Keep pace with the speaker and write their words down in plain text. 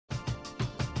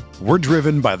We're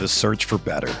driven by the search for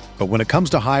better. But when it comes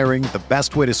to hiring, the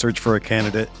best way to search for a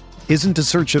candidate isn't to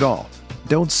search at all.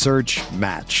 Don't search,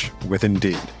 match with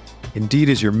Indeed. Indeed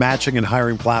is your matching and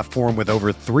hiring platform with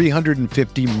over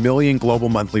 350 million global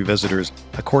monthly visitors,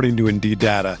 according to Indeed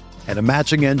data, and a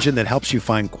matching engine that helps you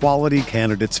find quality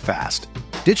candidates fast.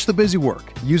 Ditch the busy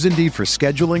work. Use Indeed for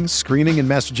scheduling, screening, and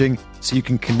messaging so you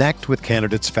can connect with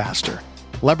candidates faster.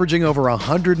 Leveraging over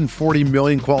 140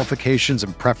 million qualifications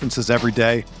and preferences every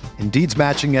day, Indeed's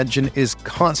matching engine is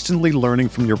constantly learning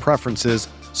from your preferences,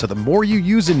 so the more you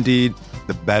use Indeed,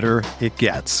 the better it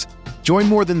gets. Join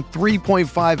more than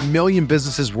 3.5 million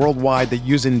businesses worldwide that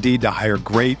use Indeed to hire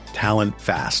great talent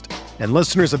fast. And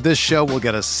listeners of this show will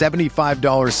get a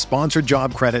 $75 sponsored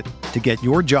job credit to get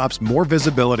your jobs more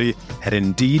visibility at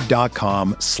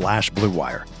Indeed.com/Blue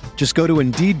Wire. Just go to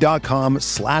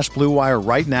Indeed.com/Blue Wire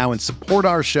right now and support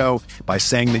our show by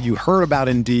saying that you heard about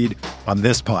Indeed on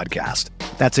this podcast.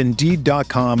 That's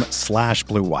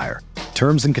Indeed.com/Blue Wire.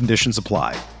 Terms and conditions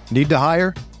apply. Need to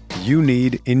hire? You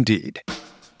need Indeed.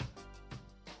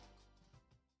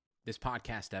 This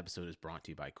podcast episode is brought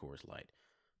to you by Coors Light.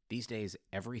 These days,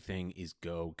 everything is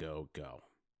go, go, go.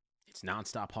 It's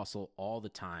nonstop hustle all the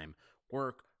time.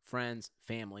 Work, friends,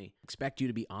 family, expect you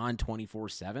to be on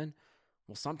 24/7.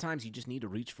 Well, sometimes you just need to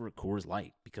reach for a Coors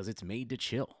Light because it's made to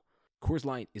chill. Coors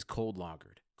Light is cold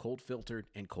lagered, cold filtered,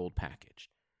 and cold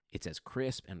packaged. It's as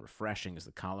crisp and refreshing as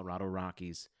the Colorado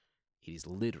Rockies. It is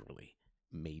literally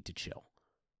made to chill.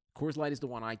 Coors Light is the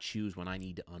one I choose when I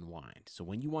need to unwind. So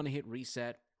when you want to hit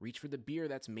reset, reach for the beer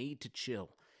that's made to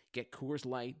chill. Get Coors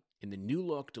Light in the new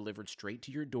look delivered straight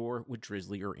to your door with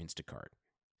Drizzly or Instacart.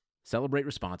 Celebrate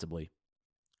responsibly.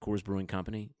 Coors Brewing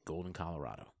Company, Golden,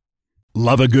 Colorado.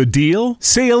 Love a good deal?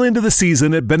 Sail into the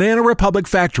season at Banana Republic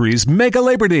Factory's Mega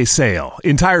Labor Day Sale.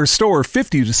 Entire store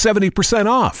 50 to 70%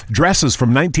 off. Dresses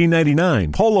from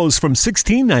 $19.99. Polos from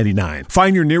 $16.99.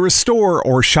 Find your nearest store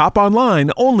or shop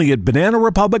online only at Banana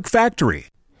Republic Factory.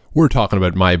 We're talking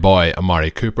about my boy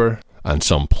Amari Cooper and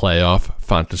some playoff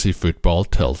fantasy football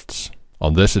tilts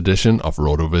on this edition of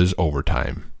RotoViz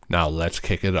Overtime. Now let's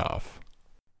kick it off.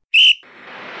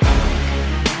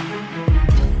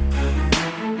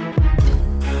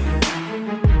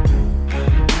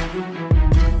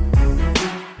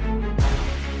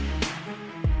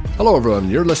 Hello everyone,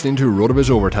 you're listening to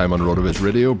RotoViz Overtime on RotoViz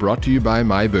Radio, brought to you by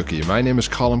MyBookie. My name is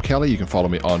Colin Kelly. You can follow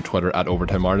me on Twitter at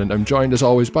Overtime Ireland. I'm joined as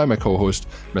always by my co-host,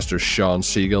 Mr. Sean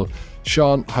Siegel.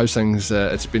 Sean, how's things?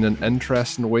 It's been an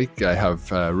interesting week. I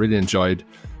have really enjoyed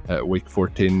week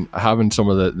 14. Having some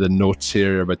of the notes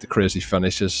here about the crazy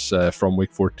finishes from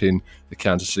week 14, the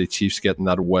Kansas City Chiefs getting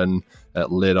that win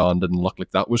late on didn't look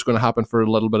like that was going to happen for a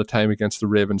little bit of time against the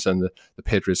Ravens, and the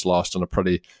Patriots lost on a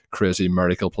pretty crazy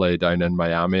miracle play down in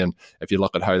Miami. And if you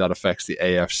look at how that affects the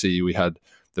AFC, we had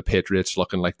the Patriots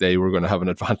looking like they were going to have an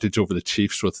advantage over the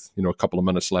Chiefs with a couple of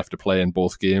minutes left to play in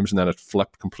both games, and then it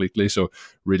flipped completely. So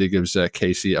really gives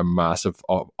KC a massive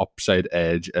upside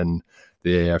edge in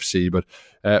the AFC. But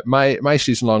my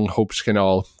season-long hopes kind of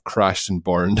all crashed and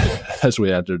burned as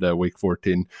we entered week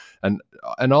 14. And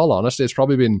in all honesty, it's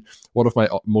probably been one of my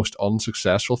most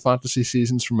unsuccessful fantasy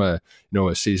seasons from a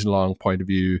season-long point of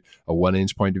view, a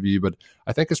winnings point of view. But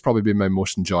I think it's probably been my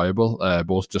most enjoyable,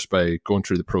 both just by going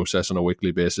through the process on a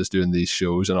weekly basis, doing these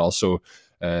shows, and also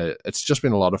it's just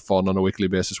been a lot of fun on a weekly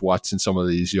basis watching some of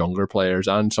these younger players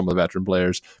and some of the veteran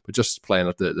players, but just playing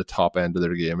at the top end of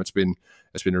their game. It's been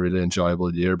a really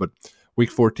enjoyable year. But week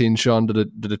 14, Sean,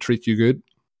 did it treat you good?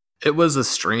 It was a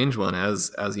strange one,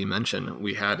 as you mentioned.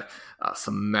 We had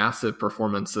some massive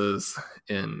performances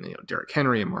in Derrick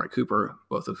Henry and Amari Cooper,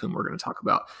 both of whom we're going to talk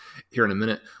about here in a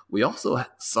minute. We also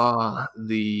saw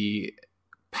the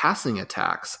passing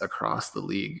attacks across the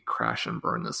league crash and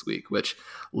burn this week, which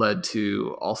led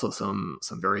to also some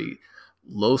very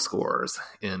low scores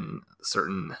in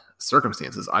certain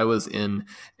circumstances. I was in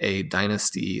a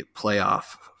dynasty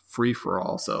playoff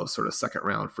free-for-all, so sort of second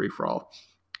round free-for-all.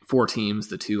 4 teams,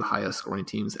 the 2 highest scoring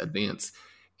teams advance.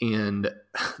 And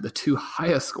the 2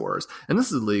 highest scores, and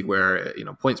this is a league where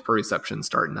points per reception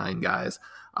start 9 guys.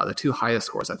 The 2 highest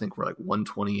scores, I think, were like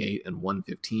 128 and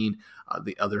 115.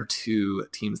 The other 2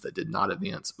 teams that did not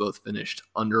advance both finished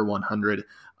under 100.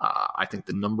 I think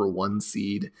the number 1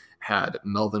 seed had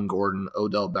Melvin Gordon,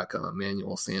 Odell Beckham,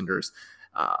 Emmanuel Sanders.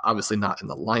 Obviously not in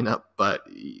the lineup, but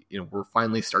we're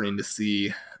finally starting to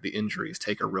see the injuries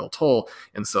take a real toll.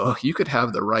 And so you could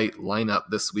have the right lineup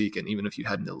this week, and even if you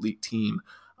had an elite team,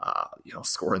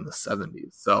 score in the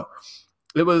 70s. So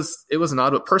it was an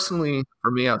odd, but personally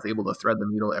for me, I was able to thread the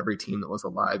needle. Every team that was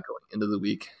alive going into the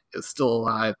week is still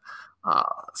alive.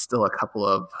 Still a couple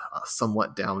of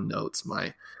somewhat down notes.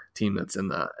 My team that's in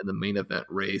the main event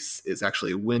race is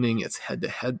actually winning its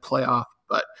head-to-head playoff,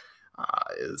 but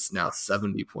is now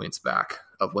 70 points back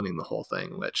of winning the whole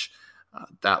thing, which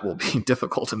that will be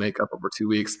difficult to make up over 2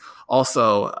 weeks.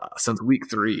 Also, since week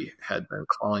 3 had been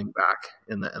clawing back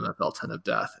in the NFL 10 of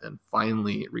death and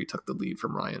finally retook the lead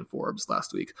from Ryan Forbes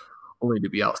last week, only to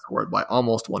be outscored by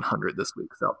almost 100 this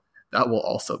week. So that will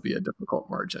also be a difficult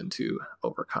margin to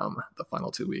overcome the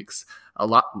final 2 weeks. A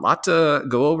lot to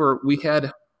go over.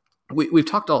 We've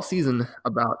talked all season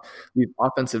about these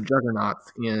offensive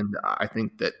juggernauts, and I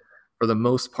think that for the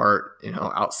most part,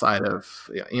 outside of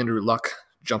Andrew Luck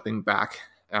jumping back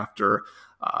after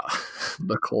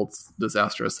the Colts'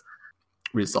 disastrous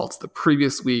results the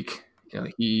previous week,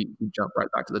 he jumped right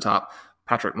back to the top.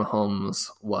 Patrick Mahomes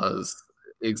was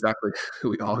exactly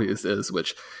who he always is,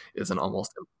 which is an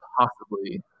almost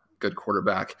impossibly good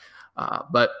quarterback.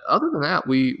 But other than that,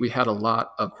 we had a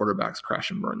lot of quarterbacks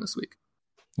crash and burn this week.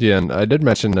 Yeah, and I did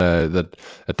mention that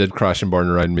it did crash and burn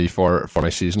around me for my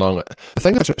season long. The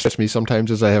thing that strikes me sometimes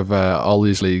is I have all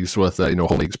these leagues with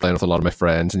home leagues playing with a lot of my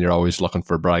friends, and you're always looking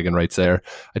for bragging rights there.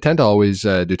 I tend to always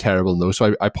do terrible in those,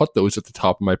 so I put those at the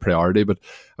top of my priority. But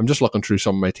I'm just looking through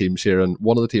some of my teams here, and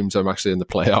one of the teams I'm actually in the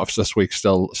playoffs this week,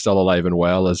 still alive and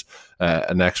well, is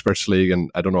an experts league, and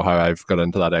I don't know how I've got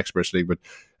into that experts league, but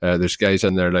there's guys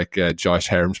in there like Josh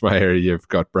Hermsmeyer, you've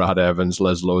got Brad Evans,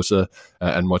 Liz Loza,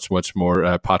 and much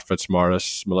more. Pat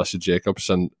Fitzmaurice, Melissa Jacobs,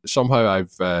 and somehow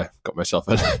I've got myself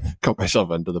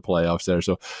into the playoffs there.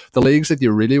 So the leagues that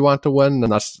you really want to win,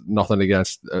 and that's nothing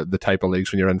against the type of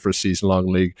leagues when you're in for a season-long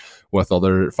league with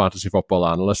other fantasy football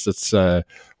analysts. It's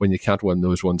when you can't win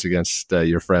those ones against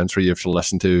your friends where you have to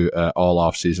listen to all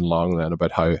off season long then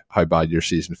about how bad your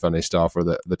season finished off or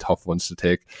the tough ones to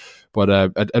take.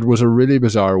 But it was a really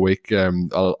bizarre week. A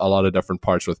lot of different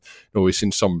parts with, we've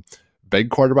seen some big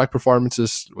quarterback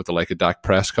performances with the like of Dak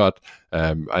Prescott.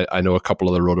 I know a couple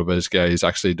of the RotoViz guys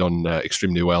actually done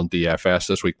extremely well in DFS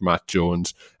this week. Matt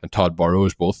Jones and Todd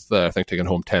Burrows both, I think, taking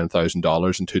home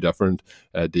 $10,000 in 2 different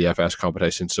DFS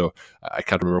competitions. So I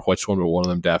can't remember which one, but one of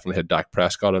them definitely had Dak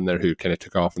Prescott in there, who kind of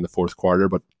took off in the fourth quarter.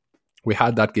 But we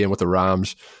had that game with the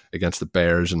Rams against the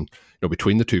Bears, and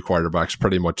between the two quarterbacks,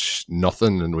 pretty much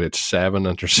nothing, and we had 7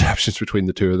 interceptions between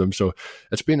the two of them. So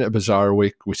it's been a bizarre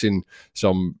week. We've seen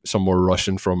some more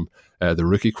rushing from the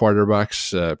rookie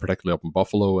quarterbacks, particularly up in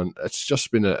Buffalo, and it's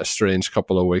just been a strange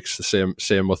couple of weeks. The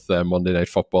same with Monday Night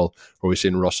Football, where we've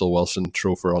seen Russell Wilson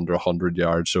throw for under 100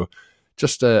 yards. So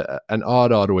just an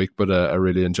odd week, but a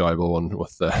really enjoyable one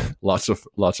with lots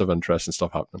of interesting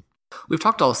stuff happening. We've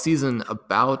talked all season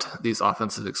about these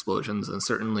offensive explosions, and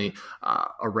certainly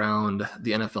around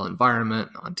the NFL environment,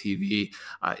 on TV,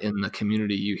 in the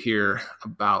community, you hear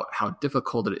about how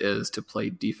difficult it is to play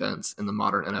defense in the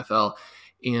modern NFL.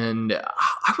 And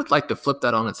I would like to flip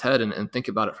that on its head and think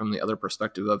about it from the other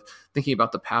perspective of thinking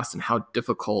about the past and how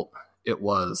difficult it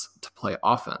was to play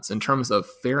offense in terms of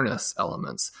fairness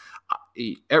elements.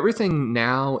 Everything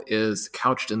now is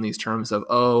couched in these terms of,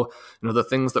 the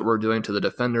things that we're doing to the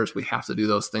defenders, we have to do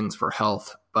those things for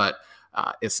health, but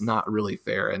it's not really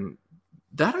fair. And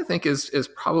that, I think, is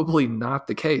probably not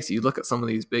the case. You look at some of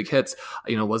these big hits,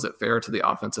 was it fair to the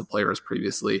offensive players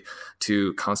previously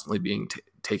to constantly being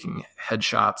taking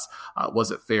headshots?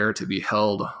 Was it fair to be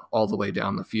held all the way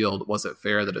down the field? Was it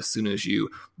fair that as soon as you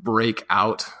break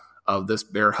out of this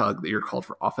bear hug that you're called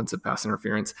for offensive pass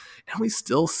interference? And we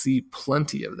still see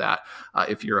plenty of that.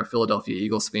 If you're a Philadelphia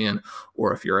Eagles fan,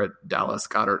 or if you're a Dallas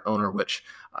Goedert owner, which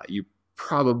you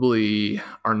probably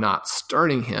are not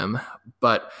starting him,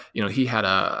 but he had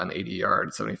an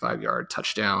 80-yard, 75-yard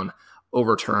touchdown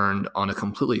overturned on a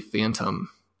completely phantom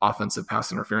offensive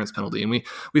pass interference penalty. And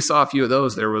we saw a few of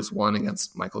those. There was one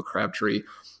against Michael Crabtree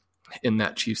in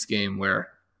that Chiefs game where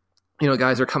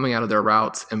guys are coming out of their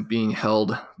routes and being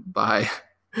held by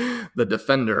the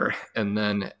defender. And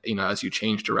then, as you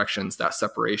change directions, that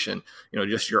separation,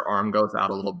 just your arm goes out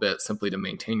a little bit simply to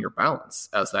maintain your balance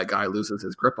as that guy loses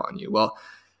his grip on you. Well,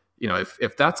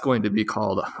 if that's going to be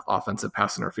called offensive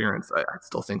pass interference, I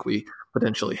still think we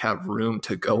potentially have room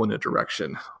to go in a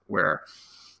direction where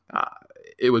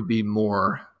it would be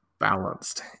more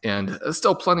balanced. And there's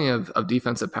still plenty of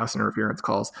defensive pass interference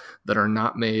calls that are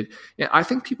not made. I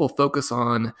think people focus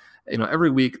on,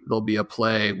 every week there'll be a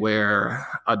play where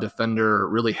a defender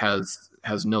really has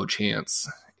no chance,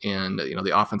 and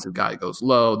the offensive guy goes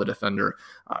low, the defender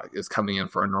is coming in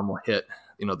for a normal hit,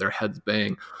 their heads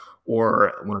bang,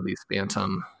 or one of these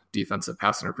phantom defensive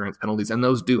pass interference penalties. And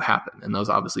those do happen, and those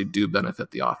obviously do benefit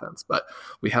the offense, but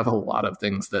we have a lot of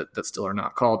things that still are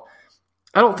not called.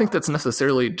 I don't think that's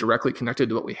necessarily directly connected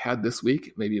to what we had this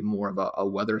week, maybe more of a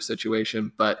weather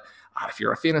situation. But if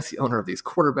you're a fantasy owner of these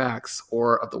quarterbacks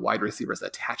or of the wide receivers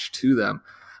attached to them,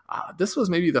 this was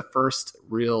maybe the first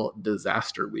real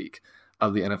disaster week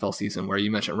of the NFL season, where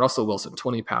you mentioned Russell Wilson,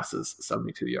 20 passes,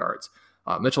 72 yards.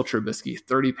 Mitchell Trubisky,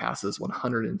 30 passes,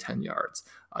 110 yards.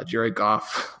 Jared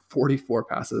Goff, 44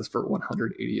 passes for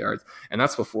 180 yards. And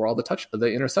that's before all the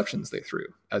interceptions they threw,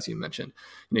 as you mentioned.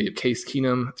 You have Case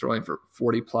Keenum throwing for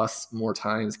 40 plus more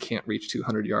times, can't reach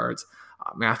 200 yards.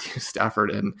 Matthew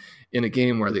Stafford in a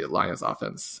game where the Lions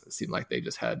offense seemed like they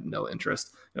just had no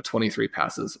interest. 23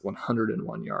 passes,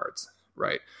 101 yards,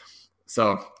 right?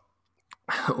 So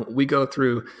we go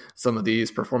through some of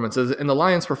these performances. In the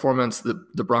Lions performance,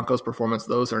 the Broncos performance,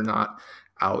 those are not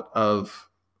out of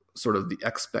sort of the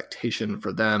expectation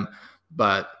for them.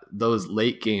 But those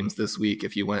late games this week,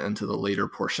 if you went into the later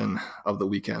portion of the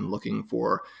weekend looking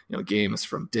for games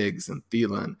from Diggs and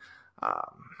Thielen,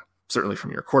 certainly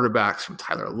from your quarterbacks, from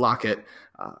Tyler Lockett,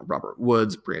 Robert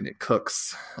Woods, Brandon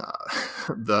Cooks,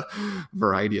 the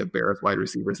variety of Bears wide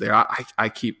receivers there, I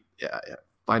keep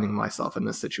finding myself in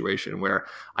this situation where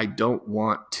I don't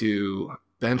want to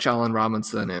bench Allen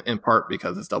Robinson, in part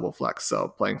because it's double flex. So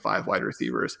playing 5 wide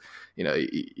receivers,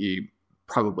 you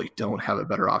probably don't have a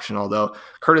better option. Although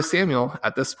Curtis Samuel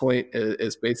at this point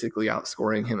is basically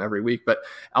outscoring him every week. But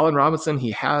Allen Robinson,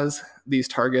 he has these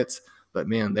targets, but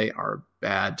man, they are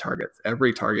bad targets.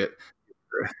 Every target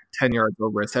 10 yards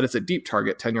over his head. It's a deep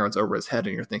target 10 yards over his head.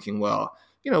 And you're thinking, well,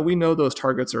 we know those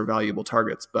targets are valuable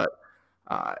targets, but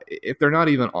if they're not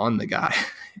even on the guy,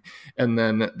 and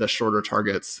then the shorter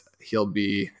targets, he'll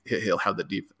have the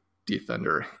deep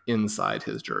defender inside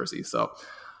his jersey. So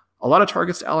a lot of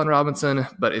targets to Allen Robinson,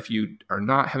 but if you are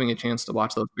not having a chance to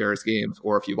watch those Bears games,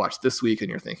 or if you watch this week and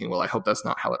you're thinking, well, I hope that's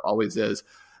not how it always is,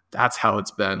 that's how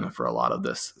it's been for a lot of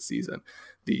this season.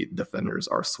 The defenders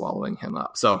are swallowing him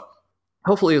up. So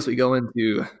hopefully as we go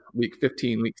into week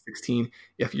 15, week 16,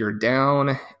 if you're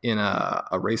down in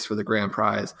a race for the grand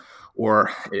prize,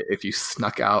 or if you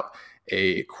snuck out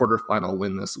a quarterfinal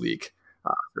win this week,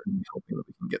 certainly hoping that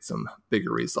we can get some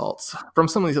bigger results from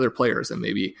some of these other players and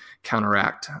maybe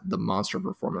counteract the monster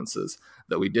performances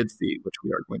that we did see, which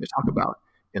we are going to talk about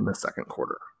in the second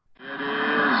quarter. It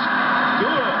is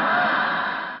good.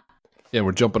 Yeah,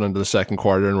 we're jumping into the second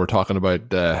quarter and we're talking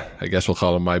about, I guess we'll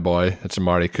call him my boy. It's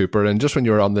Amari Cooper. And just when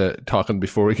you were on the talking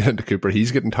before we get into Cooper,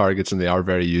 he's getting targets and they are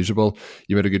very usable.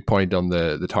 You made a good point on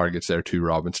the targets there too,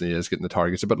 Robinson. He is getting the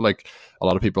targets. But like a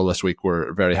lot of people this week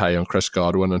were very high on Chris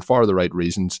Godwin, and for the right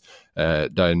reasons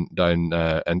down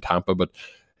in Tampa. But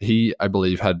he, I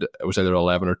believe, it was either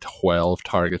 11 or 12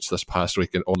 targets this past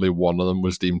week, and only one of them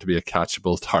was deemed to be a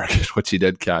catchable target, which he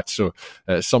did catch. So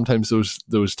sometimes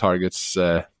those targets...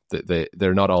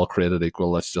 They're not all created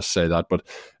equal, let's just say that. But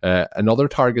another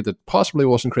target that possibly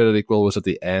wasn't created equal was at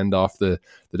the end of the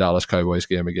Dallas Cowboys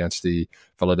game against the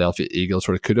Philadelphia Eagles,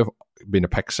 where it could have been a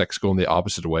pick six going the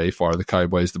opposite way for the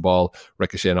Cowboys. The ball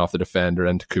ricocheting off the defender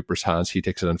into Cooper's hands. He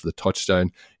takes it in for the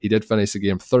touchdown. He did finish the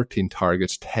game 13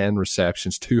 targets, 10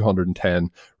 receptions,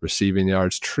 210 receiving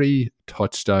yards, 3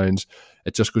 touchdowns.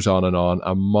 It just goes on and on.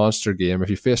 A monster game. If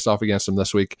you faced off against him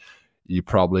this week, you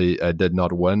probably did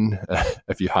not win.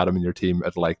 If you had him in your team,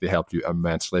 it likely helped you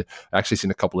immensely. I actually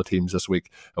seen a couple of teams this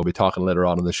week. I'll be talking later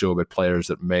on in the show about players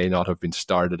that may not have been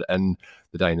started in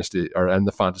the dynasty or in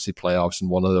the fantasy playoffs, and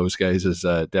one of those guys is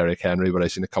Derrick Henry. But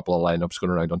I've seen a couple of lineups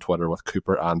going around on Twitter with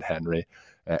Cooper and Henry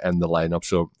in the lineup.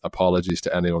 So apologies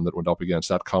to anyone that went up against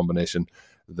that combination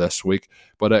this week.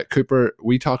 But Cooper,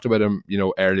 we talked about him,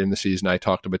 early in the season. I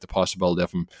talked about the possibility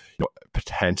of him,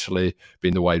 potentially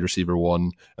being the wide receiver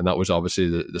one, and that was obviously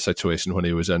the situation when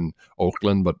he was in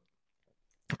Oakland. But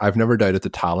I've never doubted the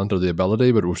talent or the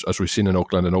ability, but as we've seen in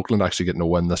Oakland actually getting a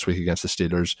win this week against the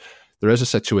Steelers, there is a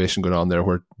situation going on there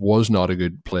where it was not a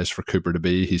good place for Cooper to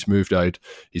be. He's moved out.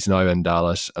 He's now in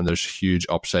Dallas, and there's huge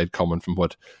upside coming from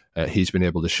what he's been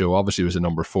able to show. Obviously, he was a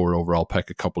number 4 overall pick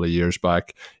a couple of years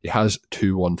back. He has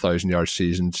 2 1,000-yard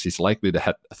seasons. He's likely to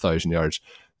hit 1,000 yards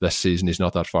this season. He's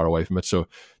not that far away from it. So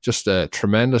just a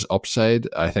tremendous upside.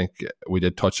 I think we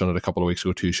did touch on it a couple of weeks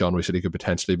ago too, Sean. We said he could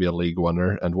potentially be a league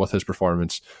winner. And with his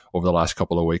performance over the last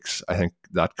couple of weeks, I think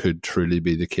that could truly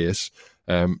be the case.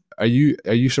 Are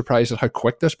you surprised at how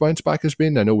quick this bounce back has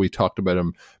been? I know we talked about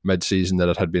him mid-season that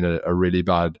it had been a really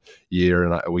bad year,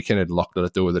 and we kind of looked at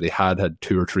it though that he had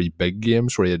 2 or 3 big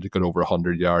games where he had got over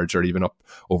 100 yards or even up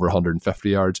over 150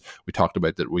 yards. We talked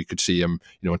about that we could see him,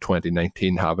 in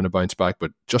 2019 having a bounce back,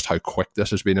 but just how quick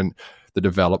this has been. And the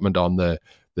development on the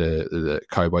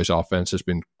Cowboys offense has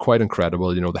been quite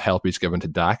incredible. The help he's given to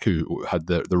Dak, who had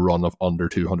the run of under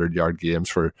 200-yard games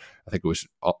for, I think it was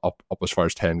up as far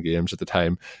as 10 games at the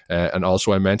time. And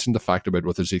also I mentioned the fact about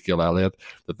with Ezekiel Elliott,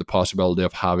 that the possibility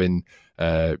of having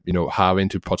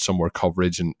to put some more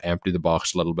coverage and empty the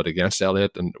box a little bit against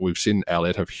Elliott. And we've seen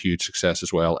Elliott have huge success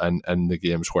as well in the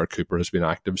games where Cooper has been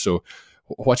active. So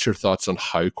what's your thoughts on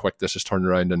how quick this has turned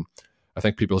around? And I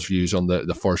think people's views on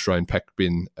the first round pick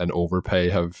being an overpay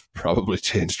have probably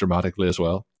changed dramatically as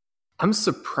well. I'm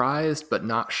surprised but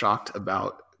not shocked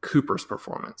about Cooper's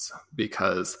performance,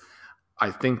 because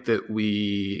I think that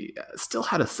we still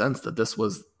had a sense that this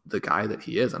was the guy that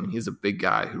he is. I mean, he's a big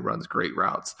guy who runs great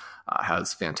routes,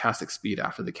 has fantastic speed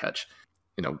after the catch,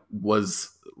 was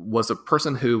a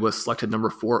person who was selected number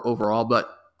 4 overall, but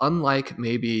unlike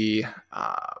maybe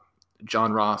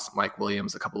John Ross, Mike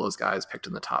Williams, a couple of those guys picked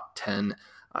in the top 10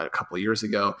 a couple of years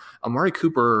ago, Amari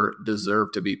Cooper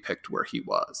deserved to be picked where he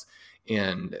was.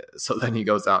 And so then he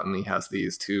goes out and he has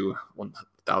these 2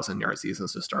 1,000-yard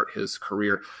seasons to start his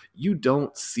career. You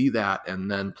don't see that, and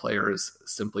then players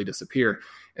simply disappear.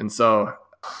 And so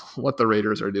what the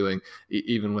Raiders are doing,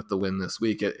 even with the win this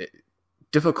week,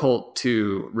 difficult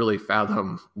to really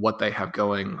fathom what they have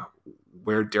going,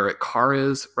 where Derek Carr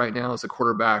is right now as a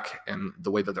quarterback, and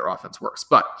the way that their offense works.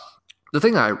 But the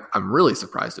thing I'm really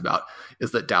surprised about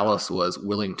is that Dallas was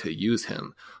willing to use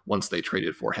him once they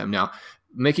traded for him. Now,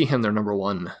 making him their number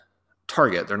 1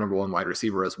 target, their number 1 wide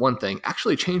receiver, is one thing.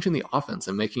 Actually changing the offense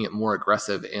and making it more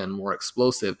aggressive and more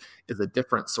explosive is a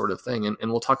different sort of thing. And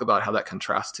we'll talk about how that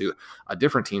contrasts to a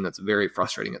different team that's very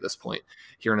frustrating at this point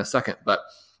here in a second. But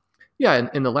yeah,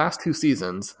 in the last 2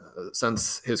 seasons,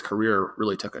 since his career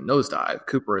really took a nosedive,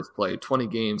 Cooper has played 20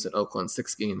 games in Oakland,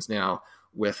 6 games now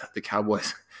with the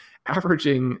Cowboys,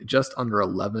 averaging just under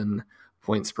 11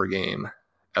 points per game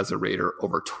as a Raider,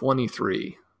 over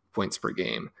 23 points per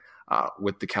game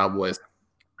with the Cowboys.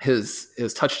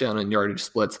 His touchdown and yardage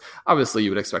splits, obviously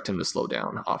you would expect him to slow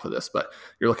down off of this, but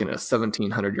you're looking at a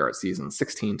 1,700-yard season,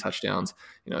 16 touchdowns,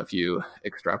 if you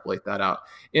extrapolate that out.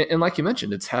 And like you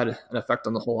mentioned, it's had an effect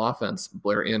on the whole offense.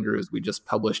 Blair Andrews, we just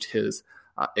published his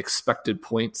expected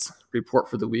points report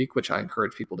for the week, which I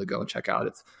encourage people to go and check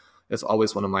out. It's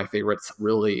always one of my favorites.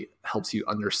 Really helps you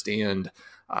understand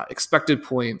expected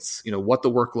points, what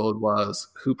the workload was,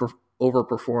 who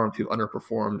overperformed, who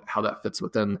underperformed, how that fits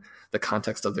within the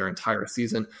context of their entire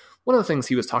season. One of the things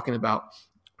he was talking about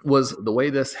was the way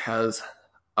this has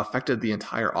affected the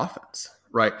entire offense,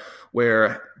 right?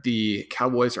 Where the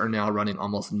Cowboys are now running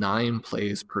almost 9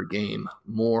 plays per game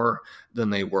more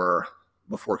than they were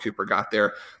before Cooper got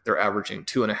there. They're averaging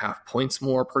 2.5 points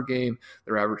more per game.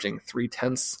 They're averaging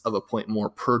 0.3 of a point more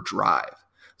per drive.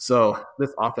 So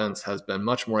this offense has been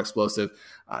much more explosive.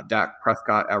 Dak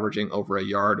Prescott averaging over a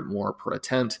yard more per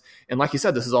attempt. And like you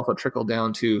said, this has also trickled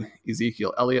down to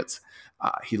Ezekiel Elliott.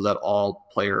 He led all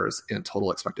players in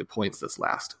total expected points this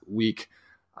last week.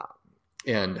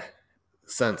 And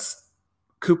since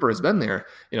Cooper has been there,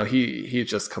 he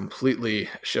just completely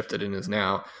shifted and is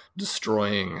now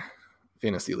destroying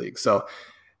fantasy league. So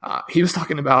he was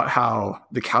talking about how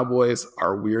the Cowboys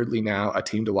are weirdly now a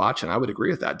team to watch, and I would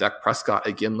agree with that. Dak Prescott,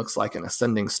 again, looks like an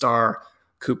ascending star.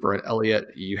 Cooper and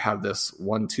Elliott, you have this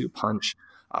 1-2 punch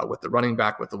with the running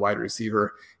back, with the wide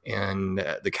receiver, and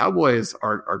the Cowboys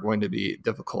are going to be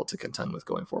difficult to contend with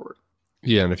going forward.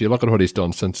 Yeah, and if you look at what he's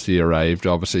done since he arrived,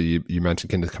 obviously you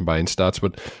mentioned kind of combined stats,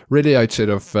 but really outside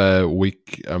of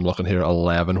week, I'm looking here,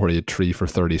 11, where he had 3 for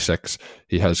 36,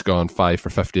 he has gone 5 for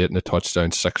 58 and a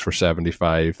touchdown, 6 for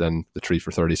 75, then the 3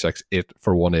 for 36, 8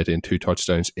 for 180 and 2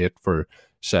 touchdowns, 8 for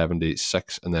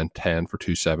 76, and then 10 for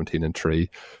 217 and 3.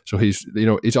 So he's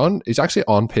actually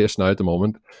on pace now at the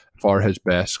moment for his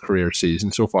best career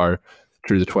season so far.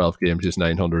 Through the 12 games, he's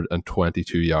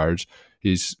 922 yards.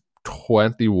 He's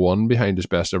 21 behind his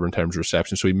best ever in terms of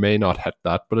reception, so he may not hit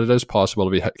that, but it is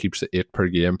possible if he keeps the 8 per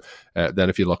game. Then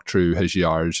if you look through his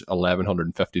yards,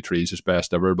 1,153 is his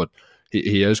best ever, but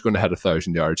he is going to hit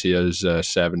 1,000 yards. He is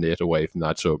 7-8 away from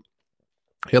that, so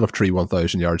he'll have 3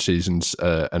 1,000-yard seasons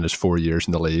in his 4 years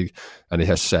in the league, and he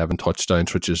has 7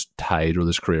 touchdowns, which is tied with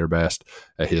his career best.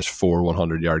 He has 4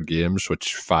 100-yard games,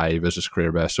 which 5 is his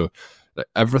career best. So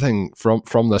everything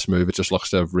from this move, it just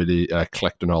looks to have really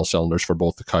clicked on all cylinders for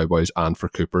both the Cowboys and for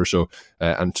Cooper. So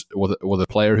and with a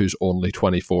player who's only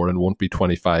 24 and won't be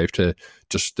 25 to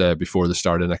just before the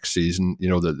start of next season,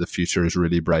 the future is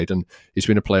really bright. And he's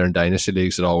been a player in dynasty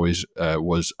leagues that always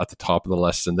was at the top of the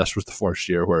list, and this was the first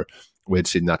year where we had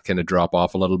seen that kind of drop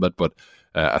off a little bit. But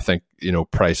I think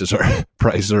prices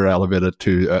are elevated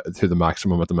to the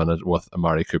maximum at the minute with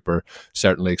Amari Cooper.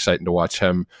 Certainly exciting to watch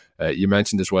him. You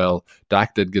mentioned as well,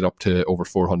 Dak did get up to over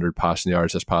 400 passing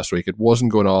yards this past week. It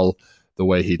wasn't going all the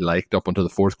way he liked up until the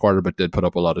fourth quarter, but did put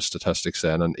up a lot of statistics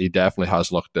then, and he definitely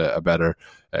has looked a better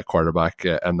quarterback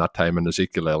in that time. And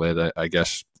Ezekiel Elliott, I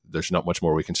guess there's not much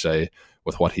more we can say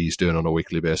with what he's doing on a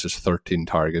weekly basis. 13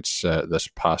 targets this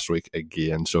past week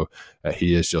again, so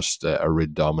he is just a real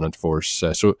dominant force.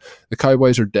 So the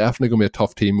Cowboys are definitely going to be a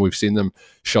tough team. We've seen them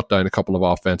shut down a couple of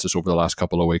offenses over the last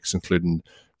couple of weeks, including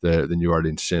the New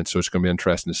Orleans Saints. So it's going to be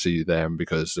interesting to see them,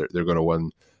 because they're going to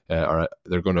win. Or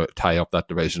they're going to tie up that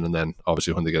division, and then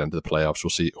obviously when they get into the playoffs, we'll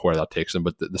see where that takes them.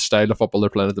 But the style of football they're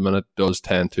playing at the minute does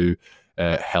tend to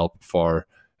help for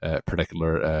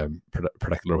particular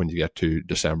when you get to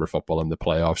December football and the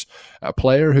playoffs. A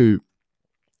player who,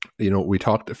 we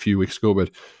talked a few weeks ago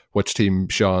about which team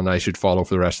Sean and I should follow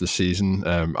for the rest of the season.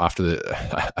 After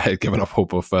I had given up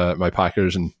hope of my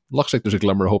Packers, and looks like there's a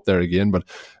glimmer of hope there again. But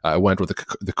I went with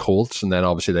the Colts, and then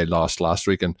obviously they lost last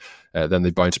week, and then they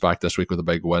bounced back this week with a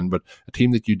big win. But a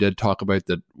team that you did talk about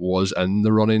that was in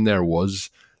the running there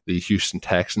was the Houston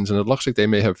Texans, and it looks like they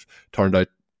may have turned out,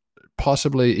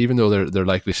 possibly, even though they're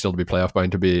likely still to be playoff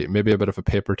bound, to be maybe a bit of a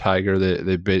paper tiger.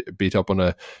 They beat up on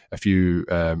a few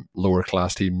lower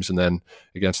class teams, and then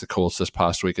against the Colts this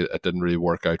past week, it didn't really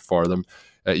work out for them.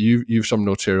 You've some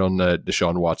notes here on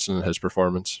Deshaun Watson and his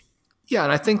performance. Yeah,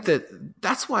 and I think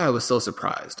that's why I was so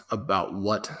surprised about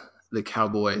what the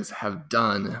Cowboys have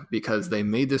done, because they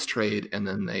made this trade and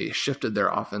then they shifted their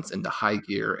offense into high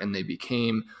gear, and they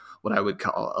became what I would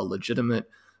call a legitimate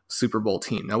Super Bowl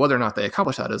team. Now, whether or not they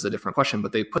accomplish that is a different question,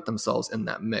 but they put themselves in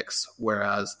that mix,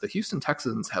 whereas the Houston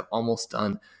Texans have almost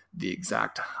done the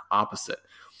exact opposite.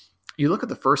 You look at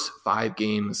the first 5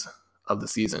 games of the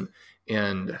season,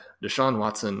 and Deshaun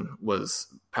Watson was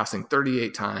passing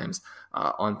 38 times,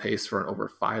 on pace for an over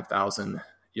 5,000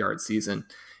 yard season.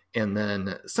 And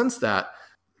then since that,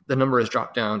 the number has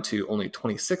dropped down to only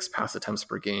 26 pass attempts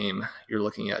per game. You're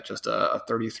looking at just a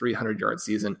 3,300 yard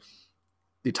season.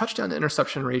 The touchdown to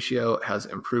interception ratio has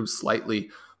improved slightly,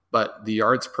 but the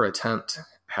yards per attempt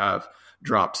have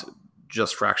dropped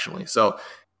just fractionally. So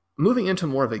moving into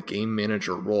more of a game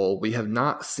manager role, we have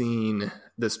not seen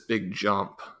this big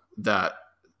jump that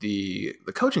the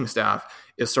coaching staff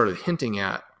is sort of hinting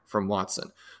at from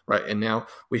Watson, right? And now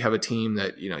we have a team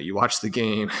that, you watch the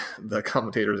game, the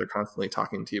commentators are constantly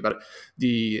talking to you about it.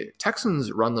 The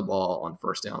Texans run the ball on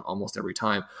first down almost every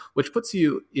time, which puts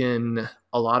you in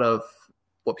a lot of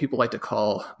what people like to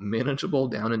call manageable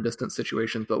down and distance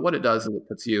situations. But what it does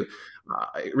is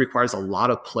it requires a lot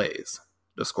of plays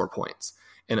to score points,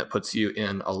 and it puts you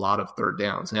in a lot of third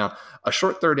downs. Now, a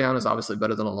short third down is obviously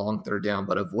better than a long third down,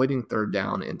 but avoiding third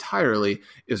down entirely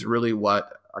is really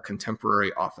what a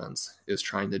contemporary offense is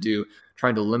trying to do,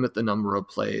 trying to limit the number of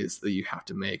plays that you have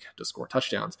to make to score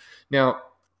touchdowns. Now,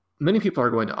 many people are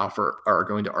going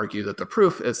to argue that the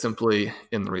proof is simply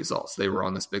in the results. They were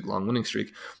on this big long winning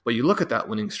streak, but you look at that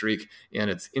winning streak and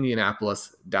it's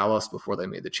Indianapolis, Dallas before they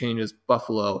made the changes,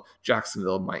 Buffalo,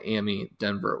 Jacksonville, Miami,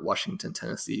 Denver, Washington,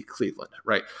 Tennessee, Cleveland,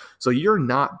 right? So you're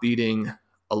not beating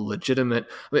a legitimate,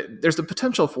 there's the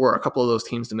potential for a couple of those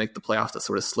teams to make the playoffs, to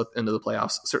sort of slip into the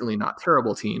playoffs, certainly not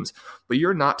terrible teams, but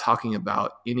you're not talking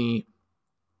about any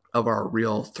of our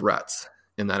real threats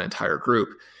in that entire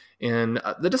group. And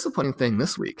the disappointing thing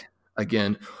this week,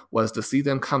 again, was to see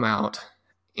them come out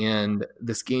and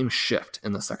this game shift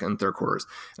in the second and third quarters.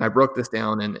 And I broke this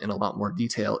down in a lot more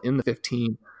detail in the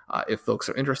 15 if folks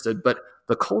are interested. But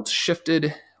the Colts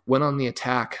shifted, went on the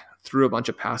attack, threw a bunch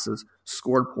of passes,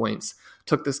 scored points,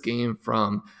 took this game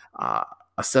from a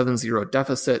 7-0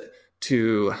 deficit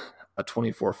to a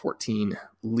 24-14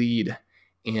 lead.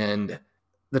 And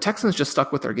the Texans just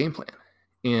stuck with their game plan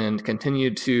and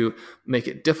continued to make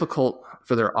it difficult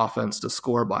for their offense to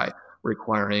score by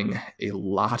requiring a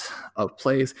lot of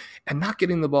plays and not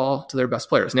getting the ball to their best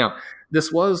players. Now,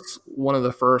 this was one of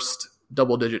the first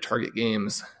double-digit target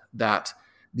games that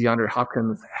DeAndre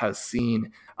Hopkins has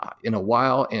seen in a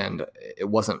while, and it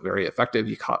wasn't very effective.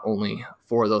 He caught only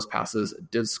 4 of those passes,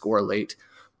 did score late.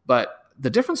 But the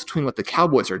difference between what the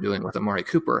Cowboys are doing with Amari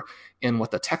Cooper and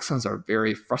what the Texans are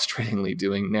very frustratingly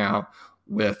doing now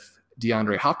with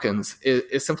DeAndre Hopkins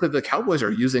is simply the Cowboys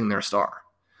are using their star.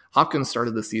 Hopkins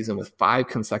started the season with 5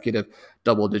 consecutive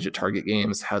double-digit target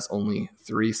games, has only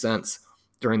 3 since.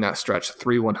 During that stretch,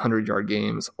 3 100-yard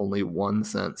games, only 1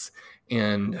 since.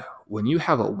 And when you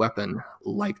have a weapon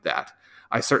like that,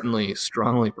 I certainly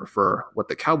strongly prefer what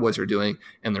the Cowboys are doing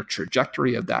and their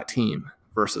trajectory of that team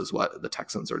versus what the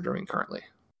Texans are doing currently.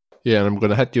 Yeah, and I'm going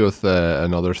to hit you with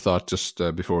another thought just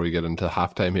before we get into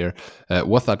halftime here.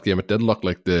 With that game, it did look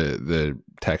like the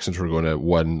Texans were going to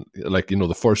win. Like, you know,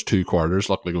 the first two quarters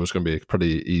looked like it was going to be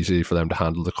pretty easy for them to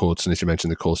handle the Colts. And as you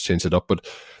mentioned, the Colts changed it up. But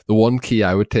the one key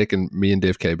I would take, and me and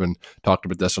Dave Cabin talked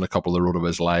about this on a couple of the Road of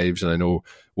His Lives, and I know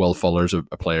Will Fuller's a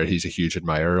player he's a huge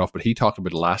admirer of, but he talked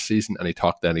about last season, and he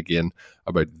talked then again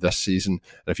about this season.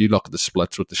 And if you look at the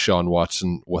splits with Deshaun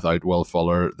Watson without Will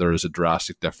Fuller, there is a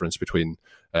drastic difference between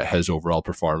his overall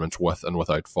performance with and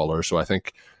without Fuller. So I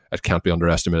think it can't be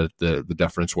underestimated the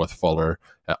difference with Fuller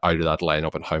out of that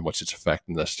lineup and how much it's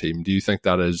affecting this team. Do you think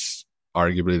that is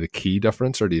arguably the key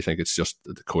difference, or do you think it's just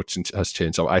that the coaching has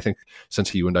changed? So I think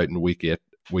since he went out in week 8,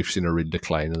 we've seen a real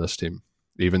decline in this team,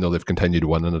 even though they've continued to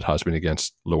win, and it has been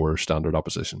against lower standard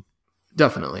opposition.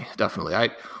 Definitely.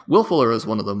 Will Fuller is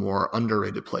one of the more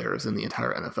underrated players in the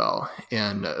entire NFL.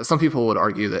 And some people would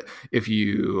argue that if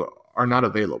you are not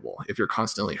available, if you're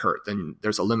constantly hurt, then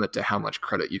there's a limit to how much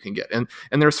credit you can get. And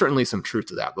there's certainly some truth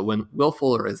to that. But when Will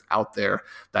Fuller is out there,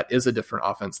 that is a different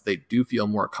offense. They do feel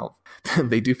more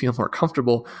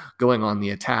comfortable going on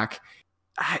the attack.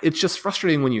 It's just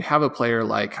frustrating when you have a player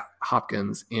like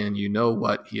Hopkins and you know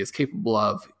what he is capable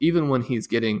of. Even when he's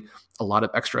getting a lot of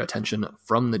extra attention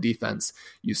from the defense,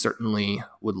 you certainly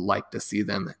would like to see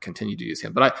them continue to use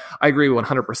him. But I agree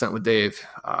 100% with Dave.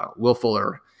 Will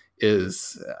Fuller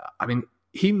is,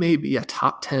 he may be a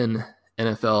top 10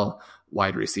 NFL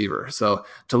wide receiver. So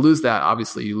to lose that,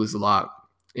 obviously you lose a lot.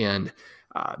 And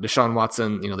Deshaun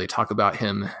Watson, they talk about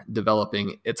him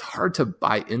developing. It's hard to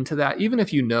buy into that, even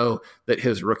if you know that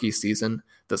his rookie season,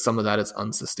 that some of that is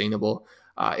unsustainable.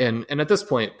 And at this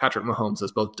point, Patrick Mahomes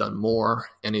has both done more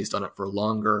and he's done it for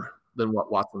longer than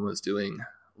what Watson was doing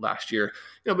last year.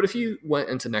 But if you went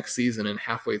into next season and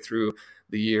halfway through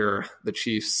the year, the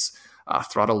Chiefs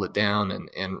throttled it down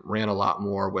and ran a lot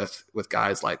more with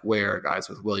guys like Ware, guys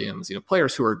with Williams,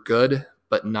 players who are good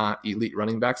but not elite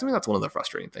running backs. That's one of the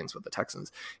frustrating things with the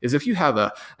Texans is if you have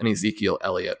an Ezekiel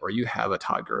Elliott or you have a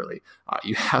Todd Gurley,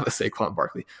 you have a Saquon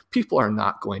Barkley, people are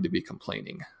not going to be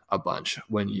complaining a bunch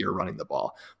when you're running the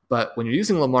ball. But when you're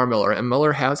using Lamar Miller, and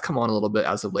Miller has come on a little bit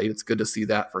as of late, it's good to see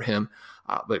that for him.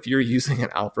 But if you're using an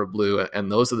Alfred Blue and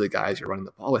those are the guys you're running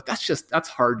the ball with, that's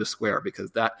hard to square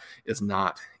because that is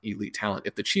not elite talent.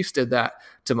 If the Chiefs did that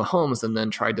to Mahomes and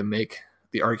then tried to make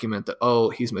the argument that,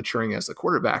 he's maturing as a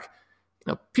quarterback,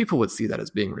 people would see that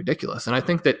as being ridiculous. And I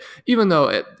think that even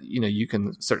though you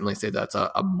can certainly say that's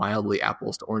a mildly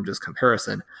apples to oranges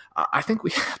comparison, I think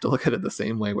we have to look at it the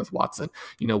same way with Watson.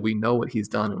 We know what he's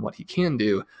done and what he can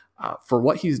do. For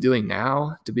what he's doing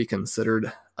now to be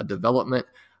considered a development,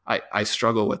 I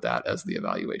struggle with that as the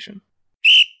evaluation.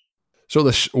 So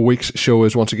this week's show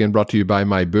is once again brought to you by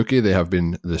MyBookie. They have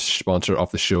been the sponsor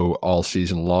of the show all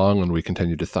season long, and we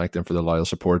continue to thank them for their loyal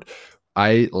support.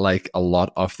 I, like a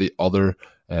lot of the other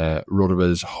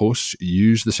RotoViz hosts,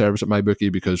 use the service at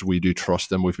MyBookie because we do trust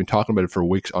them. We've been talking about it for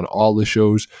weeks on all the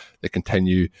shows. They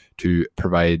continue to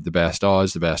provide the best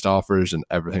odds, the best offers, and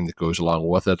everything that goes along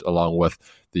with it, along with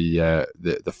the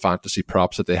fantasy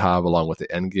props that they have, along with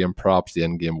the in-game props, the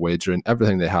in-game wagering.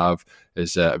 Everything they have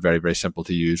is very, very simple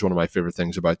to use. One of my favorite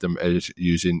things about them is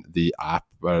using the app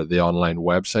or the online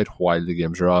website while the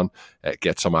games are on.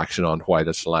 Get some action on while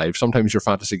it's live. Sometimes your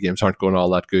fantasy games aren't going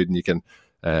all that good, and you can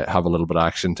have a little bit of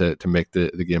action to make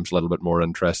the games a little bit more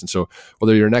interesting. So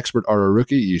whether you're an expert or a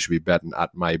rookie, you should be betting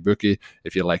at MyBookie.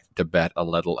 If you like to bet a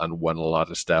little and win a lot,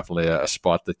 it's definitely a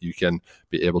spot that you can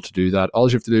be able to do that. All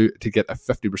you have to do to get a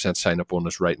 50% sign-up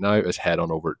bonus right now is head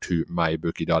on over to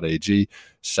mybookie.ag,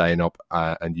 sign up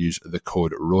and use the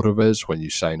code RotoViz. When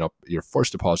you sign up, your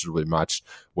first deposit will be matched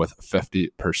with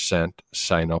 50%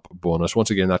 sign-up bonus. Once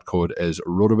again, that code is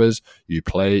RotoViz. You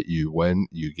play, you win,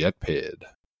 you get paid.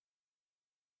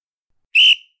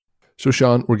 So,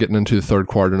 Sean, we're getting into the third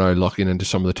quarter now, looking into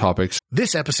some of the topics.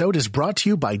 This episode is brought to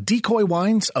you by Decoy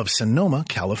Wines of Sonoma,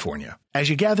 California. As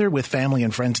you gather with family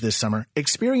and friends this summer,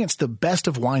 experience the best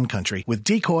of wine country with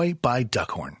Decoy by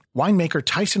Duckhorn. Winemaker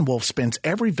Tyson Wolf spends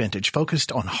every vintage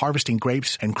focused on harvesting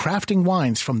grapes and crafting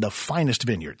wines from the finest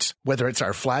vineyards. Whether it's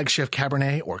our flagship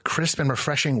Cabernet or crisp and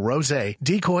refreshing Rosé,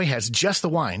 Decoy has just the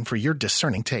wine for your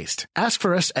discerning taste. Ask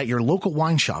for us at your local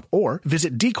wine shop or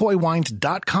visit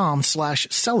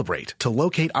decoywines.com/celebrate to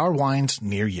locate our wines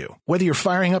near you. Whether you're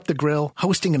firing up the grill,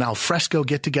 hosting an alfresco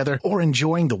get-together, or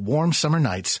enjoying the warm summer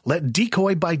nights, let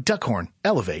Decoy by Duckhorn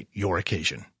elevate your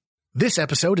occasion. This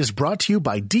episode is brought to you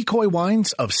by Decoy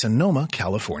Wines of Sonoma,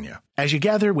 California. As you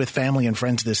gather with family and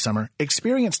friends this summer,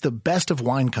 experience the best of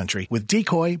wine country with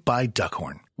Decoy by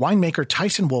Duckhorn. Winemaker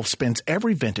Tyson Wolfe spends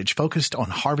every vintage focused on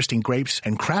harvesting grapes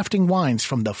and crafting wines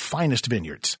from the finest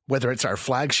vineyards. Whether it's our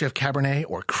flagship Cabernet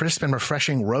or crisp and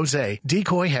refreshing Rosé,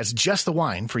 Decoy has just the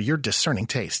wine for your discerning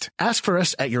taste. Ask for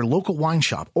us at your local wine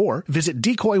shop or visit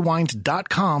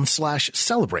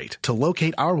decoywines.com/celebrate to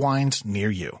locate our wines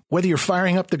near you. Whether you're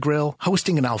firing up the grill,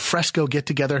 hosting an alfresco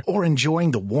get-together, or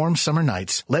enjoying the warm summer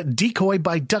nights, let Decoy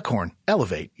by Duckhorn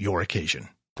elevate your occasion.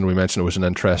 And we mentioned it was an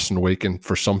interesting week, and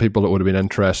for some people it would have been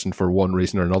interesting for one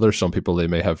reason or another. Some people, they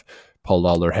may have pulled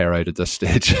all their hair out at this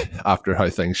stage after how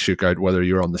things shook out, whether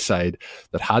you're on the side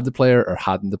that had the player or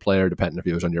hadn't the player, depending if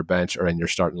he was on your bench or in your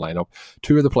starting lineup.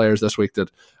 Two of the players this week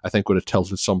that I think would have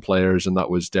tilted some players, and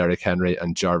that was Derrick Henry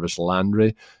and Jarvis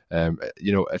Landry.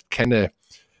 It kind of,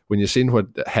 when you've seen what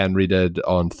Henry did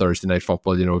on Thursday Night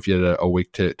Football, if you had a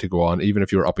week to go on, even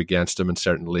if you were up against him in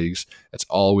certain leagues, it's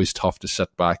always tough to sit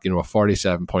back. A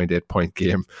 47.8 point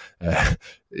game,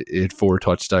 he had 4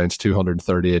 touchdowns,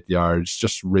 238 yards,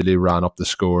 just really ran up the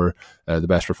score, the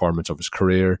best performance of his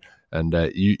career. And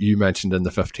you mentioned in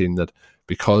the 15 that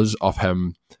because of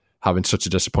him having such a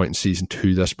disappointing season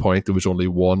to this point, there was only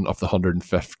one of the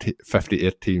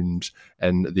 158 teams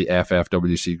in the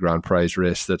FFWC Grand Prize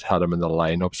race that had him in the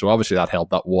lineup. So obviously that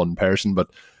helped that one person, but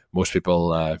most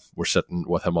people were sitting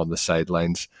with him on the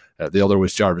sidelines. The other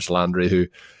was Jarvis Landry, who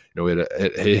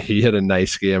he had a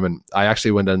nice game. And I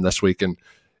actually went in this week in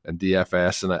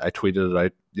DFS and I tweeted it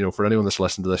out. For anyone that's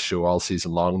listened to this show all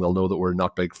season long, they'll know that we're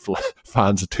not big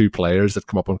fans of two players that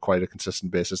come up on quite a consistent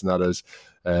basis, and that is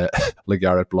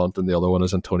LeGarrette Blount, and the other one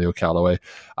is Antonio Callaway.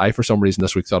 I, for some reason,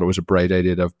 this week thought it was a bright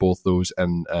idea to have both those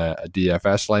in a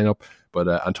DFS lineup, but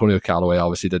Antonio Callaway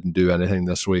obviously didn't do anything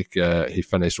this week. He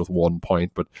finished with 1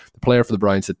 point, but the player for the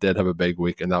Browns that did have a big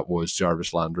week, and that was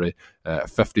Jarvis Landry,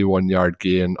 51-yard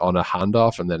gain on a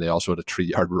handoff, and then he also had a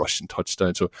 3-yard rushing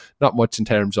touchdown. So not much in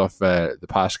terms of the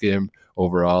pass game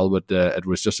overall, but it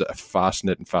was just a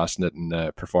fascinating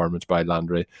performance by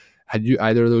Landry. Had you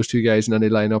either of those two guys in any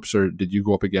lineups, or did you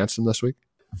go up against them this week?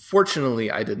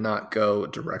 Fortunately, I did not go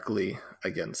directly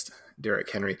against Derrick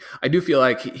Henry. I do feel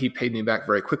like he paid me back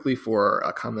very quickly for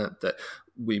a comment that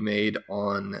we made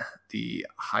on the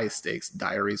High Stakes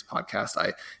Diaries podcast.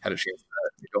 I had a chance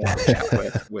to go on a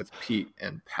chat with Pete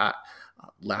and Pat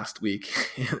last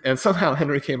week, and somehow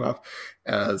Henry came up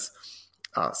as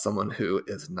someone who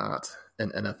is not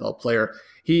an NFL player.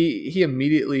 He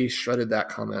immediately shredded that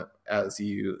comment, as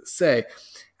you say.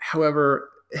 However,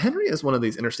 Henry is one of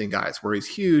these interesting guys where he's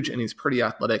huge and he's pretty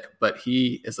athletic, but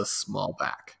he is a small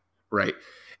back, right?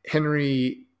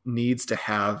 Henry needs to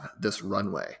have this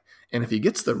runway. And if he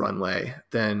gets the runway,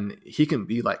 then he can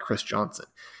be like Chris Johnson.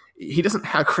 He doesn't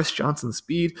have Chris Johnson's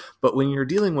speed, but when you're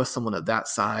dealing with someone of that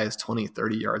size, 20,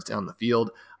 30 yards down the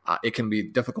field, it can be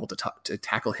difficult to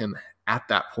tackle him at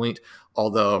that point.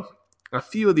 Although a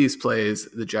few of these plays,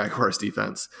 the Jaguars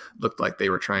defense looked like they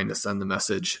were trying to send the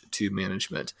message to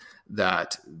management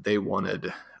that they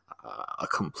wanted a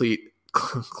complete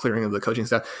clearing of the coaching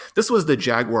staff. This was the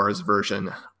Jaguars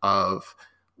version of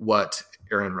what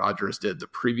Aaron Rodgers did the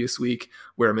previous week,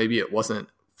 where maybe it wasn't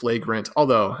flagrant.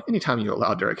 Although anytime you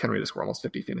allow Derrick Henry to score almost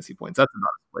 50 fantasy points, that's not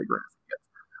as flagrant as it gets.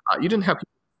 You didn't have people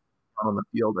on the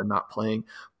field and not playing,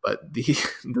 but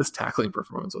this tackling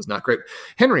performance was not great.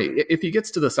 Henry, if he gets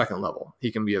to the second level,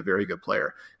 he can be a very good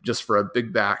player. Just for a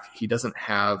big back, he doesn't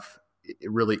have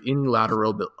really any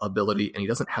lateral ability, and he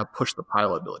doesn't have push the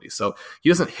pile ability. So he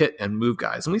doesn't hit and move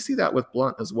guys. And we see that with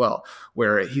Blount as well,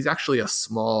 where he's actually a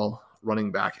small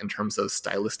running back in terms of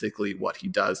stylistically what he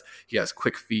does. He has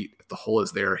quick feet. If the hole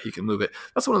is there, he can move it.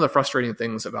 That's one of the frustrating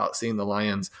things about seeing the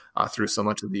Lions through so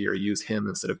much of the year use him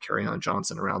instead of Kerryon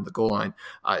Johnson around the goal line,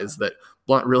 is that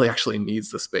Blount really actually needs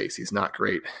the space. He's not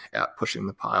great at pushing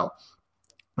the pile.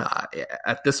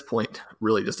 At this point,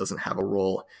 really just doesn't have a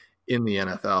role in the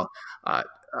NFL.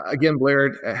 Again,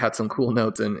 Blair had some cool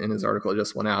notes in his article. It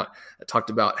just went out. It talked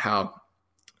about how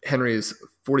Henry's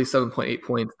 47.8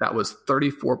 points, that was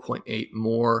 34.8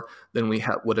 more than we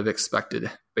would have expected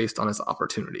based on his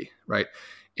opportunity, right?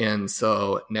 And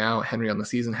so now Henry on the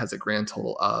season has a grand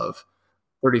total of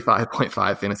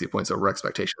 35.5 fantasy points over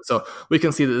expectation. So we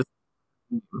can see that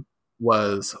this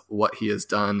was what he has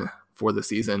done for the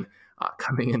season.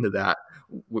 Coming into that,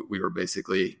 we were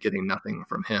basically getting nothing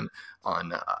from him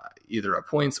on either a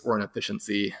points or an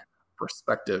efficiency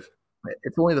perspective.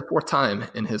 It's only the fourth time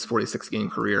in his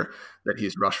 46-game career that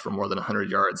he's rushed for more than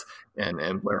 100 yards,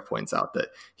 and Blair points out that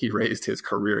he raised his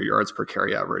career yards per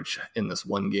carry average in this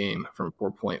one game from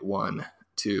 4.1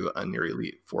 to a near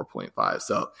elite 4.5.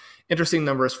 So interesting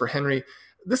numbers for Henry.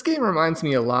 This game reminds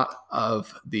me a lot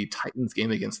of the Titans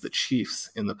game against the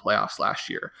Chiefs in the playoffs last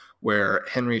year, where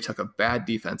Henry took a bad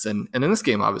defense. And in this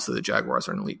game, obviously, the Jaguars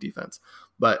are an elite defense.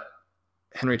 But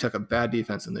Henry took a bad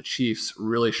defense, and the Chiefs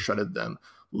really shredded them,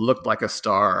 looked like a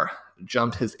star,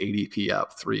 jumped his ADP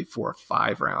up 3, 4,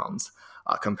 5 rounds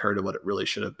compared to what it really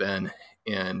should have been,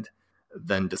 and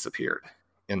then disappeared.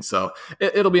 And so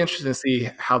it'll be interesting to see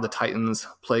how the Titans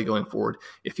play going forward,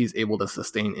 if he's able to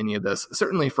sustain any of this.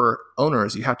 Certainly for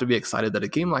owners, you have to be excited that a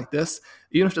game like this,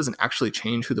 even if it doesn't actually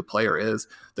change who the player is,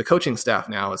 the coaching staff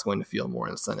now is going to feel more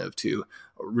incentive to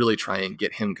really try and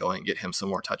get him going, get him some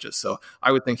more touches. So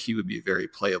I would think he would be very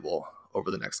playable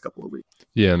over the next couple of weeks.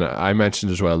 Yeah, and I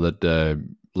mentioned as well that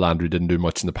Landry didn't do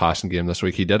much in the passing game this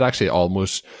week. He did actually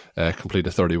almost complete a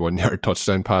 31-yard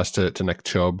touchdown pass to Nick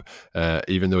Chubb,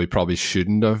 even though he probably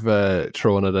shouldn't have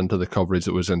thrown it into the coverage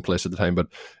that was in place at the time. But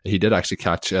he did actually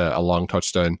catch a long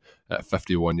touchdown,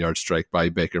 51-yard strike by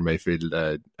Baker Mayfield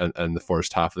in the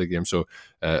first half of the game. So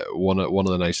one of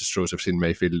the nicest throws I've seen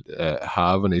Mayfield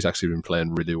have, and he's actually been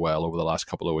playing really well over the last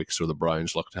couple of weeks. So the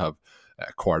Browns look to have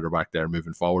a quarterback there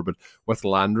moving forward. But with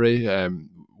Landry,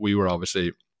 we were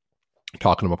obviously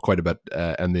talking him up quite a bit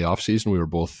in the offseason. We were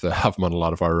both have him on a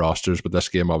lot of our rosters, but this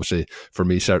game obviously for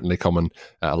me certainly coming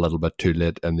a little bit too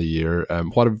late in the year.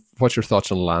 What's your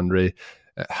thoughts on Landry?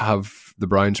 Have the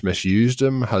Browns misused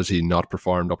him? Has he not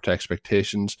performed up to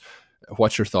expectations?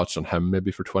 What's your thoughts on him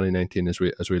maybe for 2019 as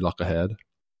we look ahead?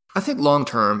 I think long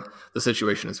term, the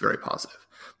situation is very positive,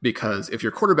 because if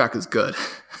your quarterback is good,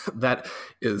 that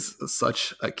is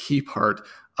such a key part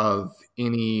of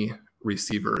any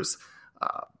receiver's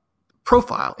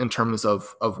profile in terms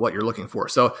of what you're looking for.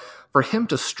 So for him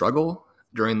to struggle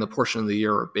during the portion of the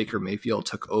year where Baker Mayfield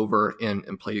took over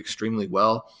and played extremely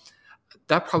well,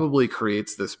 that probably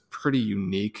creates this pretty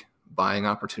unique buying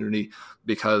opportunity,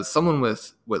 because someone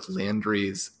with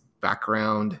Landry's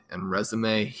background and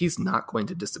resume, he's not going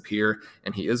to disappear,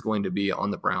 and he is going to be on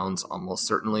the Browns almost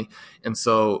certainly. And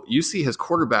so you see his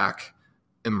quarterback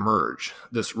emerge,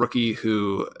 this rookie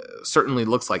who certainly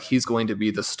looks like he's going to be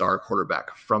the star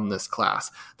quarterback from this class.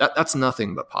 That's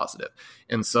nothing but positive.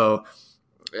 And so,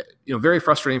 very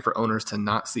frustrating for owners to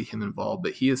not see him involved,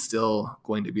 but he is still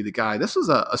going to be the guy. This was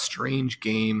a strange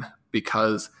game,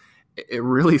 because it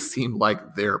really seemed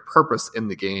like their purpose in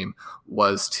the game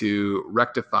was to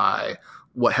rectify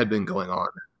what had been going on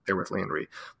there with Landry.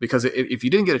 Because if you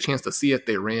didn't get a chance to see it,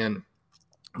 they ran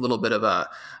a little bit of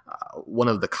one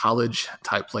of the college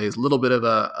type plays, a little bit of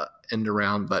a end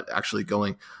around, but actually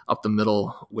going up the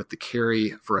middle with the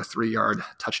carry for a 3-yard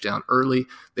touchdown early.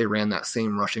 They ran that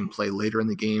same rushing play later in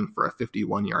the game for a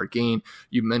 51-yard gain.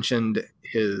 You mentioned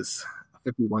his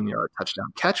 51-yard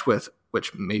touchdown catch, with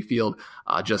which Mayfield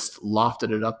just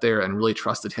lofted it up there and really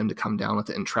trusted him to come down with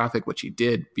it in traffic, which he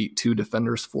did, beat 2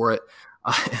 defenders for it.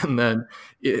 And then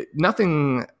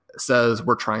nothing says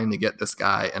we're trying to get this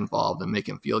guy involved and make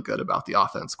him feel good about the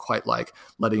offense, quite like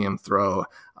letting him throw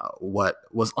what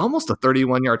was almost a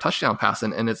 31-yard touchdown pass.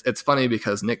 And it's funny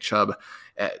because Nick Chubb,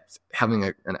 having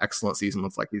an excellent season,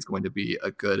 looks like he's going to be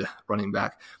a good running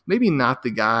back. Maybe not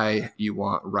the guy you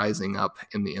want rising up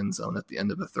in the end zone at the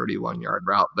end of a 31-yard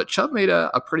route, but Chubb made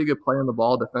a pretty good play on the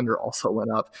ball. Defender also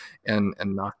went up and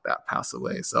knocked that pass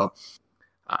away. So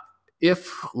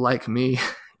if, like me,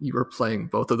 you were playing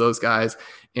both of those guys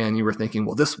and you were thinking,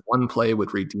 well, this one play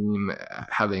would redeem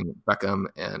having Beckham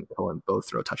and Cohen both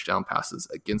throw touchdown passes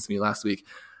against me last week,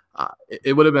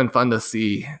 it would have been fun to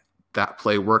see that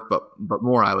play work, but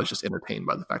more I was just entertained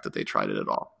by the fact that they tried it at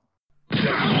all.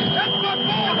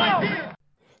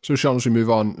 So, Sean, as we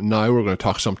move on now, we're going to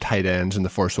talk some tight ends, and the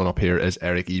first one up here is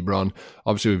Eric Ebron.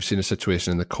 Obviously, we've seen a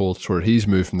situation in the Colts where he's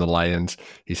moved from the Lions.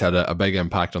 He's had a big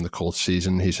impact on the Colts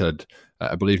season. He's had,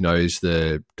 I believe now he's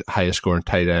the highest scoring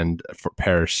tight end for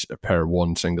per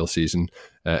one single season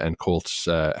in Colts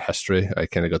history. I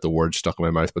kind of got the word stuck in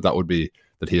my mouth, but that would be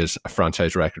that he has a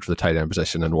franchise record for the tight end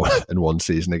position in one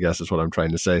season, I guess is what I'm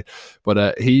trying to say.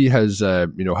 But he has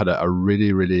had a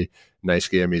really, really nice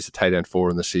game. He's a tight end 4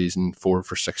 in the season, 4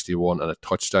 for 61 and a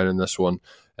touchdown in this one.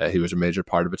 He was a major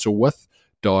part of it. So with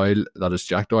Doyle, that is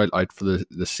Jack Doyle, out for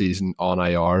the season on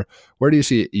IR, where do you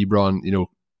see Ebron?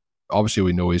 Obviously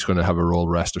we know he's going to have a role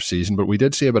rest of season, but we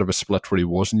did see a bit of a split where he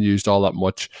wasn't used all that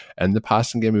much in the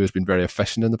passing game. He was been very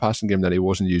efficient in the passing game, then he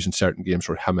wasn't used in certain games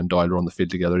where him and Doyle were on the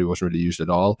field together. He wasn't really used at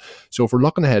all. So if we're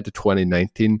looking ahead to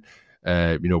 2019,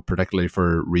 particularly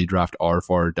for redraft or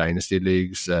for dynasty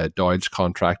leagues, Doyle's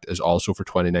contract is also for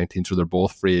 2019, so they're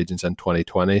both free agents in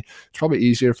 2020. It's probably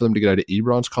easier for them to get out of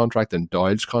Ebron's contract than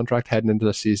Doyle's contract heading into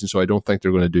the season, so I don't think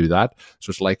they're going to do that. So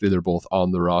it's likely they're both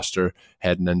on the roster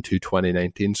heading into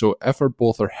 2019. So if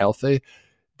both are healthy,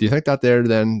 Do you think that there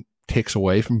then takes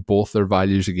away from both their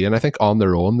values again? I think on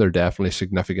their own, they're definitely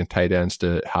significant tight ends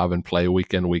to have and play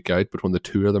week in, week out. But when the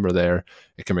two of them are there,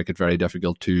 it can make it very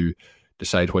difficult to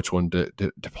decide which one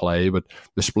to play. But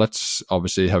the splits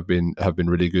obviously have been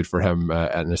really good for him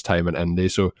in his time in Indy.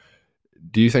 So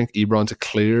do you think Ebron's a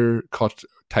clear cut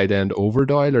tight end over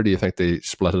Doyle, or do you think they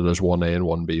split it as 1A and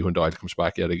 1B when Doyle comes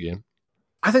back yet again?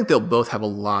 I think they'll both have a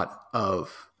lot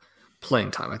of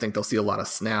playing time. I think they'll see a lot of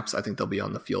snaps. I think they'll be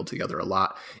on the field together a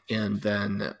lot. And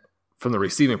then from the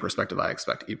receiving perspective, I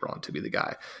expect Ebron to be the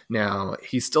guy. Now,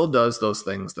 he still does those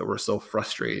things that were so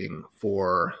frustrating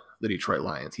for the Detroit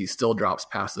Lions. He still drops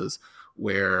passes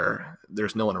where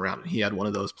there's no one around. He had one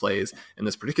of those plays in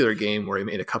this particular game where he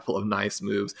made a couple of nice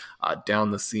moves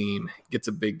down the seam, gets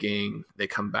a big gain. They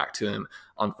come back to him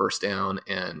on first down,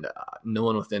 and no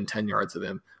one within 10 yards of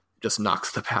him just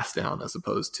knocks the pass down as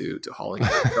opposed to hauling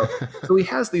it. So he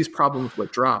has these problems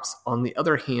with drops. On the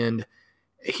other hand,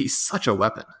 he's such a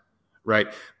weapon,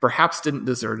 right? Perhaps didn't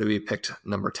deserve to be picked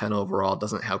number 10 overall,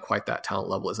 doesn't have quite that talent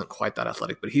level, isn't quite that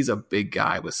athletic, but he's a big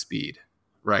guy with speed,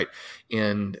 right?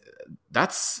 And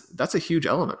that's a huge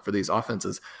element for these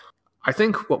offenses. I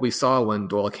think what we saw when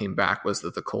Doyle came back was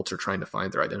that the Colts are trying to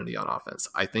find their identity on offense.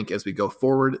 I think as we go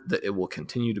forward, that it will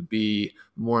continue to be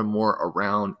more and more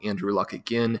around Andrew Luck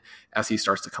again as he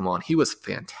starts to come on. He was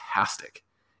fantastic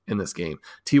in this game.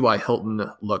 T.Y.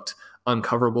 Hilton looked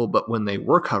uncoverable, but when they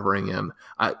were covering him,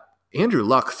 Andrew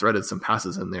Luck threaded some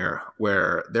passes in there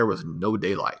where there was no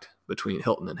daylight between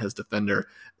Hilton and his defender.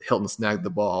 Hilton snagged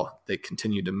the ball. They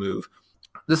continued to move.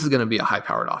 This is going to be a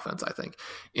high-powered offense, I think.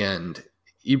 And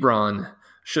Ebron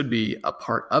should be a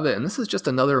part of it. And this is just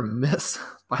another miss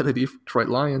by the Detroit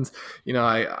Lions. You know,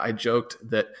 I joked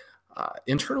that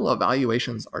internal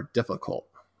evaluations are difficult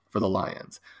for the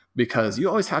Lions because you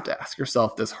always have to ask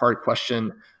yourself this hard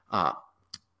question.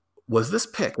 Was this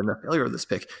pick and the failure of this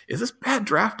pick, is this bad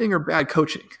drafting or bad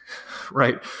coaching,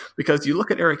 right? Because you look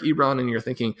at Eric Ebron and you're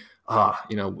thinking,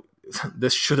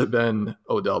 this should have been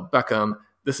Odell Beckham.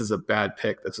 This is a bad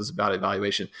pick. This is a bad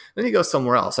evaluation. Then he goes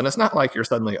somewhere else. And it's not like you're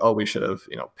suddenly, we should have,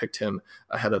 picked him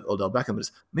ahead of Odell Beckham. But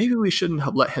maybe we shouldn't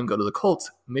have let him go to the Colts.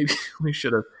 Maybe we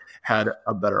should have had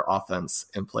a better offense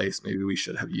in place. Maybe we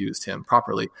should have used him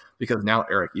properly because now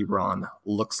Eric Ebron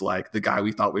looks like the guy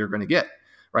we thought we were going to get,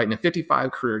 right? In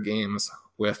 55 career games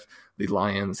with the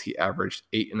Lions, he averaged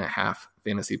 8.5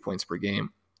 fantasy points per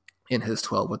game. In his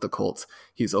 12 with the Colts,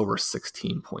 he's over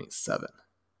 16.7.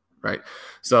 Right.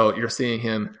 So you're seeing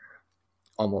him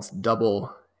almost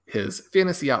double his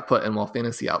fantasy output. And while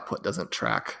fantasy output doesn't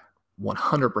track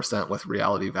 100% with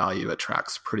reality value, it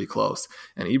tracks pretty close.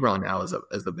 And Ebron now is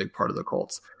a big part of the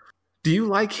Colts. Do you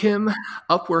like him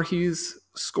up where he's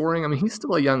scoring? I mean, he's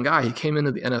still a young guy. He came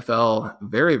into the NFL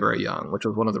very, very young, which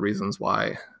was one of the reasons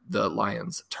why the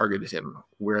Lions targeted him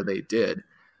where they did.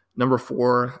 Number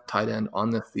 4 tight end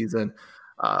on this season.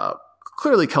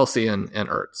 Clearly Kelsey and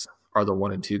Ertz are the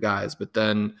 1 and 2 guys. But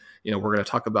then, we're going to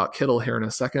talk about Kittle here in a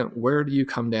second. Where do you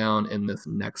come down in this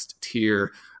next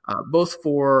tier, both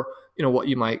for, what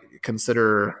you might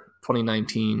consider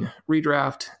 2019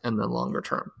 redraft and then longer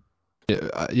term?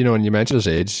 And you mentioned his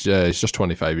age, he's just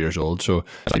 25 years old. So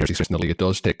it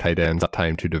does take tight ends that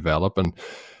time to develop. And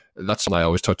that's something I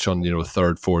always touch on,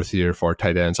 3rd, 4th year for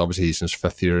tight ends. Obviously, he's in his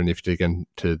 5th year, and if you take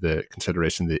into the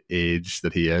consideration the age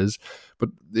that he is. But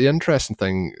the interesting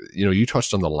thing, you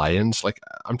touched on the Lions. Like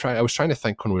I was trying to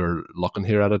think when we were looking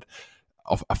here at it,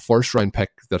 of a first-round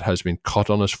pick that has been cut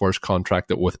on his first contract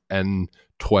that within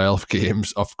 12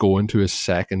 games of going to his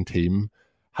second team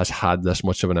has had this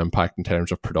much of an impact in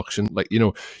terms of production. Like,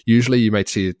 usually you might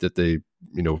see that they,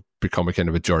 become a kind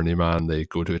of a journeyman. They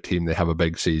go to a team, they have a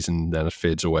big season, then it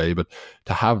fades away. But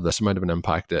to have this amount of an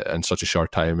impact in such a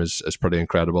short time is pretty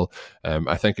incredible.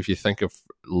 I think if you think of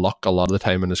Luck, a lot of the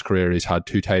time in his career, he's had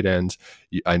 2 tight ends.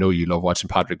 I know you love watching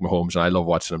Patrick Mahomes, and I love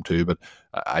watching him too, but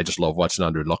I just love watching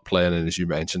Andrew Luck playing. And as you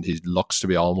mentioned, he looks to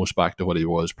be almost back to what he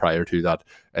was prior to that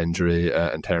injury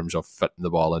in terms of fitting the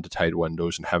ball into tight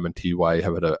windows. And him and T.Y.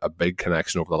 have had a big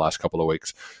connection over the last couple of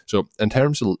weeks. So in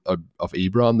terms of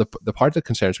Ebron, the part that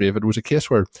concerns me, if it was a case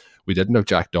where we didn't have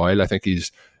Jack Doyle, I think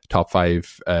he's top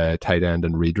 5 tight end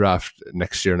in redraft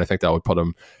next year, and I think that would put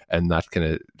him in that kind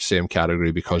of same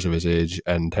category because of his age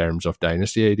in terms of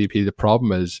dynasty ADP. The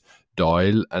problem is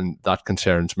Doyle, and that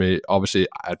concerns me. Obviously,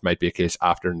 it might be a case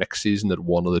after next season that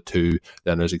one of the 2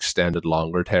 then is extended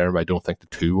longer term. I don't think the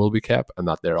 2 will be kept, and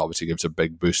that there obviously gives a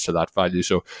big boost to that value.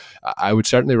 So I would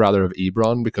certainly rather have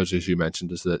Ebron because, as you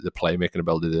mentioned, is the playmaking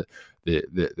ability,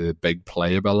 the big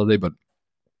play ability. But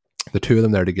the two of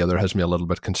them there together has me a little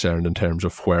bit concerned in terms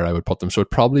of where I would put them. So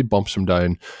it probably bumps them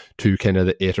down to kind of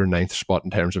the 8th or 9th spot in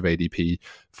terms of ADP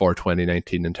for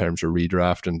 2019 in terms of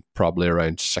redraft, and probably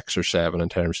around 6 or 7 in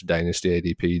terms of dynasty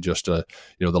ADP. Just the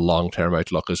long-term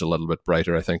outlook is a little bit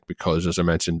brighter, I think, because, as I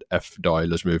mentioned, if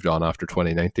Doyle has moved on after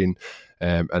 2019,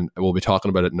 and we'll be talking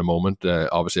about it in a moment,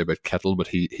 obviously about Kittle, but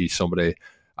he's somebody,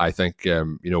 I think,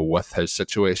 with his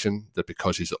situation, that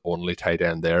because he's the only tight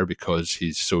end there, because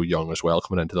he's so young as well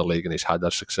coming into the league and he's had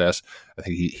that success, I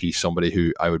think he's somebody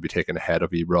who I would be taking ahead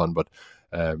of Ebron. But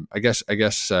I guess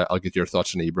I'll get your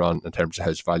thoughts on Ebron in terms of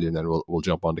his value, and then we'll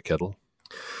jump on to Kittle.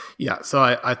 Yeah, so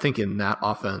I think in that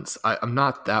offense, I'm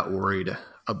not that worried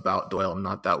about Doyle. I'm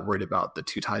not that worried about the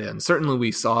two tight ends. Certainly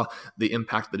we saw the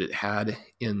impact that it had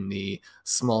in the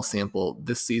small sample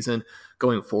this season.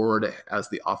 Going forward, as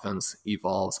the offense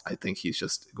evolves, I think he's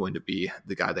just going to be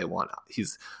the guy they want.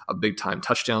 He's a big-time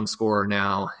touchdown scorer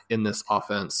now in this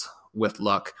offense with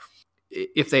luck.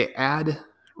 If they add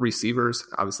receivers,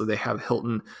 obviously they have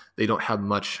Hilton. They don't have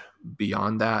much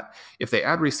beyond that. If they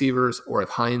add receivers, or if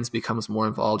Hines becomes more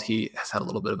involved, he has had a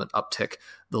little bit of an uptick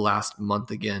the last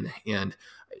month again, and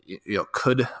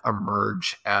could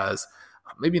emerge as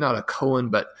maybe not a Cohen,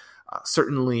 but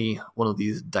certainly one of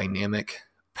these dynamic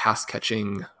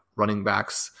pass-catching running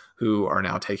backs who are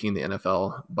now taking the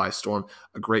NFL by storm.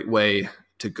 A great way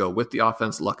to go with the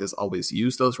offense. Luck has always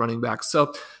used those running backs.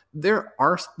 So there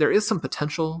is some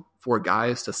potential for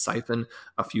guys to siphon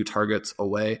a few targets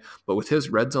away, but with his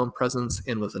red zone presence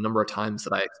and with the number of times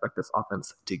that I expect this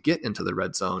offense to get into the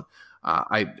red zone,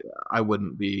 I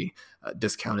wouldn't be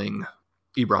discounting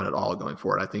Ebron at all going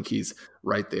forward. I think he's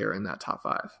right there in that top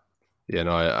 5. Yeah,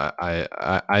 no,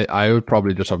 I would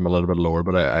probably just have him a little bit lower,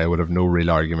 but I would have no real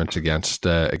arguments against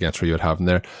where you would have him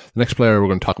there. The next player we're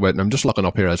going to talk about, and I'm just looking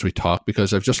up here as we talk,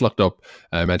 because I've just looked up,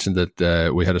 I mentioned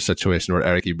that we had a situation where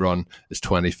Eric Ebron is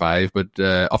 25, but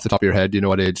off the top of your head, do you know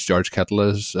what age George Kittle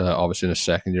is? Obviously in his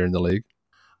second year in the league.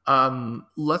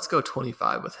 Let's go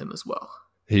 25 with him as well.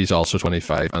 He's also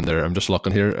 25, and there, I'm just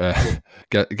looking here.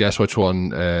 Guess which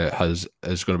one is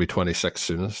going to be 26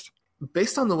 soonest?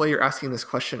 Based on the way you're asking this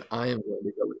question, I am going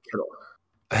to go with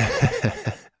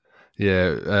Kittle.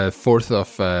 Yeah, fourth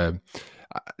of.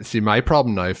 See, my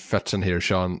problem now fits in here,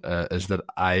 Sean, is that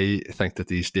I think that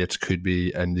these dates could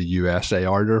be in the USA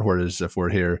order, whereas if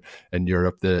we're here in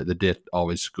Europe, the date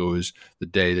always goes the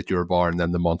day that you were born,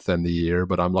 then the month, then the year.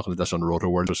 But I'm looking at this on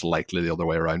RotoWorld, it's likely the other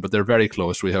way around. But they're very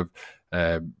close. We have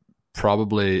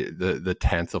probably the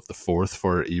 10th of the 4th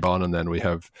for Ebron, and then we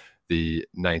have the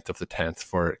 9th of the 10th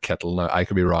for Kittle. Now, I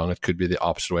could be wrong. It could be the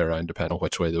opposite way around, depending on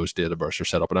which way those date of births are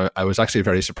set up. And I was actually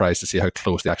very surprised to see how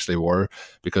close they actually were,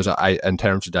 because in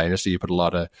terms of dynasty, you put a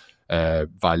lot of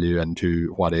value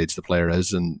into what age the player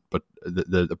is, but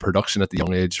the production at the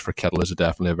young age for Kittle is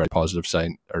definitely a very positive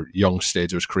sign, or young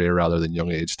stage of his career rather than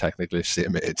young age, technically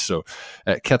same age. So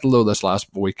Kittle, though, this last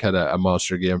week had a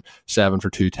monster game, 7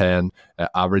 for 210,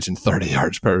 averaging 30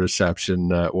 yards per reception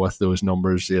with those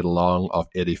numbers. He had a long of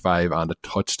 85 and a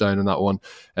touchdown in that one.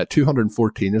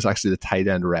 214 is actually the tight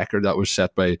end record that was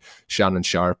set by Shannon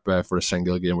Sharp for a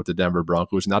single game with the Denver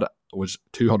Broncos, and that was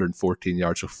 214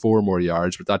 yards, so 4 more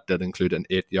yards, but that did include an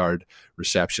 8-yard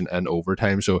reception in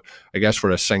overtime. So I guess for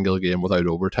a single game without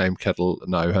overtime, Kittle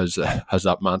now has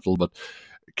that mantle. But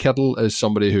Kittle is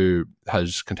somebody who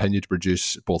has continued to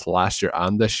produce both last year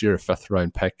and this year, a 5th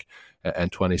round pick in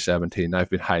 2017. I've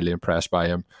been highly impressed by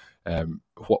him.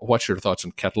 What's your thoughts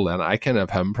on Kittle? And I kind of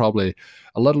have him probably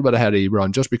a little bit ahead of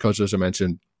Ebron, just because, as I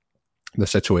mentioned, the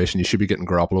situation, you should be getting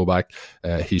Garoppolo back.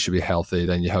 He should be healthy.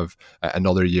 Then you have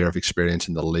another year of experience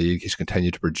in the league. He's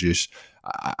continued to produce.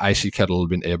 I see Kittle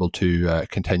being able to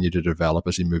continue to develop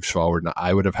as he moves forward. And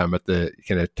I would have him at the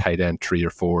kind of tight end 3 or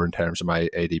 4 in terms of my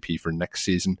ADP for next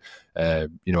season. I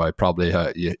probably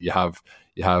you have.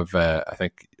 I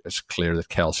think it's clear that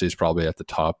Kelsey is probably at the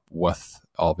top with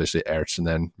obviously Ertz and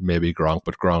then maybe Gronk,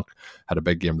 but Gronk had a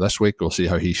big game this week. We'll see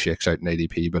how he shakes out in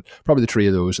ADP, but probably the 3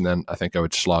 of those, and then I think I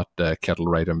would slot Kittle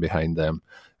right in behind them.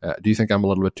 Do you think I'm a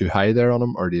little bit too high there on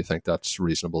him, or do you think that's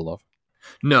reasonable enough?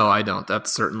 No, I don't.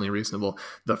 That's certainly reasonable.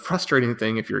 The frustrating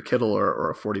thing, if you're a Kittle or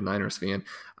a 49ers fan,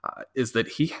 is that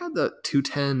he had the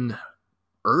 210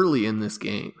 early in this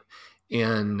game,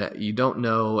 and you don't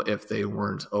know if they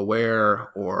weren't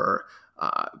aware or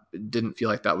didn't feel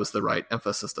like that was the right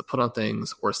emphasis to put on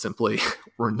things, or simply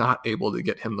were not able to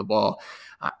get him the ball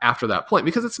after that point,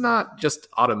 because it's not just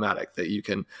automatic that you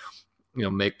can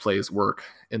make plays work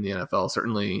in the NFL.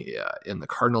 Certainly in the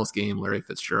Cardinals game, Larry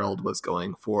Fitzgerald was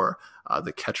going for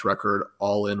the catch record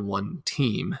all in one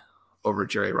team over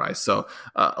Jerry Rice. So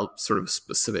a sort of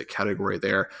specific category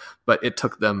there. But it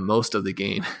took them most of the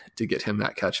game to get him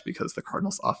that catch because the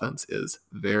Cardinals offense is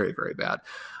very, very bad.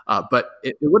 But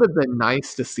it would have been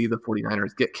nice to see the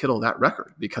 49ers get Kittle that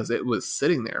record because it was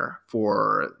sitting there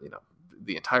for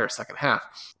the entire second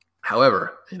half.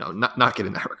 However, not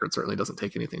getting that record certainly doesn't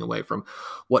take anything away from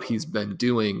what he's been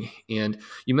doing. And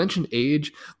you mentioned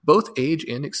age. Both age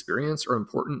and experience are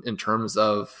important in terms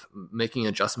of making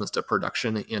adjustments to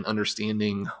production and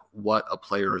understanding what a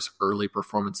player's early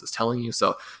performance is telling you.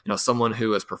 So, someone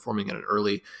who is performing at an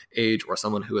early age or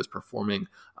someone who is performing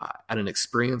at an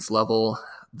experience level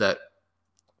that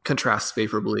contrasts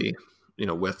favorably,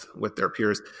 with their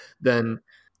peers, then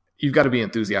you've got to be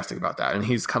enthusiastic about that. And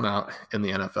he's come out in the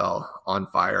NFL on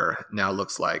fire, now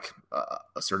looks like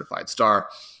a certified star.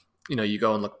 You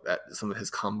go and look at some of his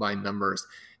combine numbers,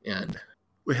 and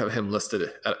we have him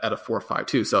listed at a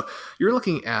 4.52. So you're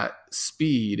looking at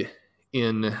speed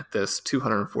in this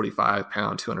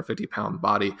 245-pound, 250-pound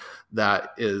body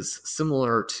that is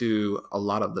similar to a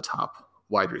lot of the top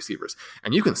wide receivers.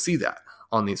 And you can see that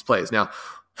on these plays. Now,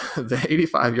 the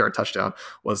 85-yard touchdown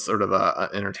was sort of an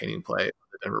entertaining play for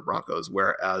the Denver Broncos,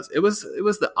 whereas it was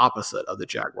the opposite of the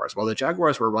Jaguars. While the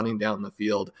Jaguars were running down the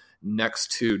field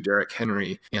next to Derrick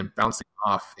Henry and bouncing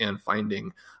off and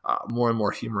finding more and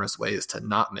more humorous ways to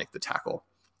not make the tackle,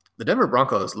 the Denver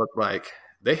Broncos looked like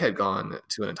they had gone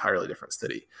to an entirely different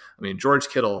city. I mean, George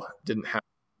Kittle didn't have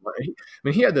 –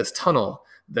 he had this tunnel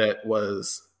that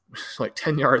was like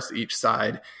 10 yards to each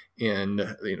side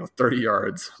and 30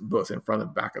 yards both in front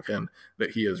and back of him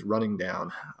that he is running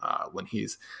down when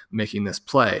he's making this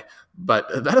play. But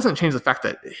that doesn't change the fact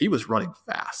that he was running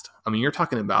fast. I mean, you're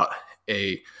talking about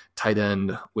a tight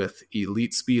end with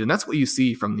elite speed, and that's what you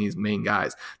see from these main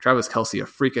guys. Travis Kelce, a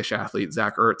freakish athlete.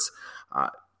 Zach Ertz,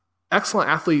 excellent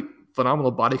athlete,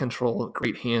 phenomenal body control,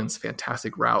 great hands,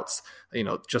 fantastic routes,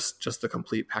 just the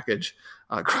complete package.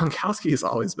 Gronkowski has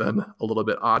always been a little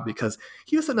bit odd because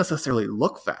he doesn't necessarily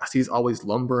look fast. He's always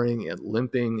lumbering and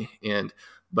limping,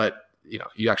 but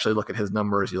you actually look at his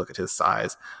numbers, you look at his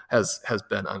size, has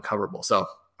been uncoverable. So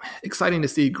exciting to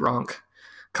see Gronk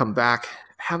come back,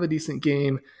 have a decent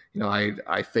game.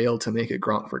 I failed to make a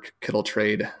Gronk for Kittle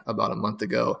trade about a month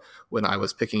ago when I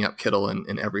was picking up Kittle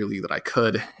in every league that I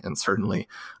could. And certainly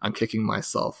I'm kicking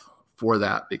myself for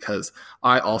that because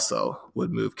I also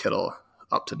would move Kittle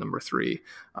up to number 3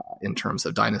 in terms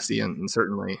of dynasty. And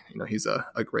certainly, he's a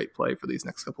great play for these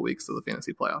next couple weeks of the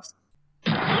fantasy playoffs.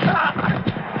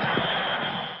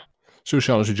 So,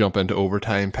 Sean, as we jump into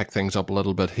overtime, pick things up a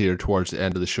little bit here towards the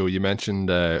end of the show. You mentioned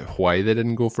why they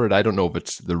didn't go for it. I don't know if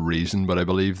it's the reason, but I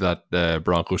believe that the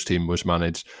Broncos team was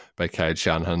managed by Kyle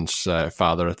Shanahan's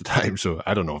father at the time. So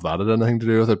I don't know if that had anything to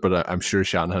do with it, but I'm sure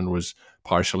Shanahan was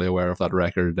partially aware of that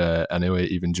record anyway,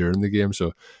 even during the game.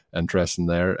 So interesting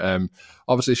there.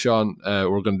 Obviously, Sean,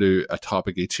 we're going to do a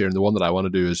topic each here. And the one that I want to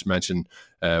do is mention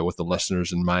with the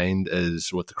listeners in mind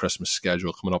is with the Christmas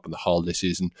schedule coming up in the holiday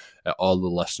season. All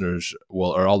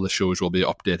the shows will be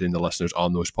updating the listeners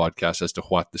on those podcasts as to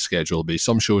what the schedule will be.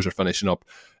 Some shows are finishing up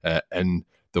in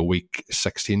the week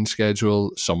 16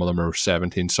 schedule. Some of them are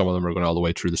 17. Some of them are going all the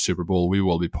way through the Super Bowl. We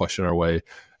will be pushing our way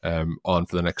on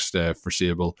for the next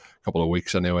foreseeable couple of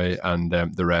weeks anyway, and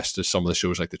the rest is some of the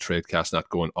shows like the Tradecast not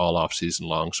going all off season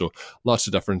long. So lots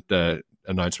of different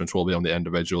announcements will be on the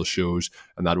individual shows,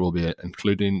 and that will be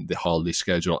including the holiday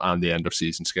schedule and the end of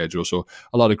season schedule. So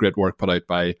a lot of great work put out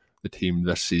by the team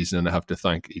this season, and I have to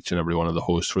thank each and every one of the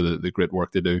hosts for the great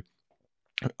work they do.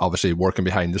 Obviously, working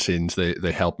behind the scenes,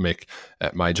 they help make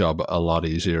my job a lot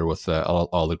easier with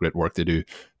all the great work they do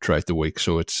throughout the week.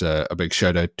 So it's a big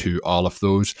shout out to all of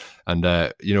those. And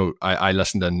I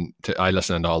listen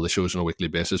into all the shows on a weekly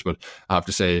basis. But I have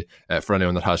to say, for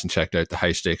anyone that hasn't checked out the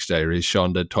High Stakes Diaries,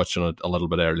 Sean did touch on it a little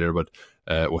bit earlier, but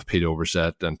with Pete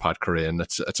Overzet and Pat Corain,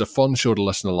 it's a fun show to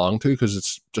listen along to because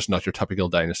it's just not your typical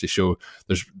dynasty show.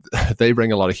 They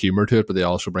bring a lot of humor to it, but they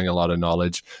also bring a lot of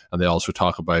knowledge, and they also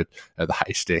talk about the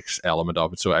high stakes element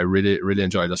of it. So I really, really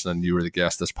enjoyed listening. You were the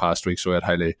guest this past week, so I'd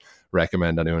highly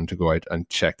recommend anyone to go out and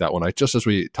check that one out. Just as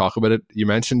we talk about it, you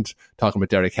mentioned talking about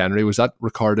Derrick Henry. Was that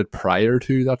recorded prior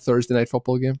to that Thursday night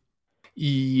football game?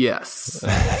 Yes.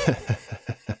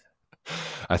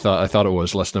 I thought it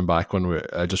was, listening back when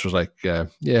I just was like, I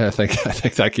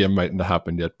think that game mightn't have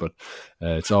happened yet, but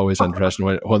it's always interesting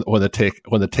when they take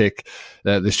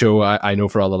the show. I know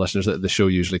for all the listeners that the show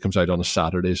usually comes out on a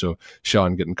Saturday, so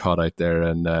Sean getting caught out there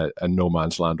in no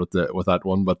man's land with that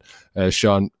one. But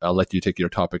Sean, I'll let you take your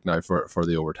topic now for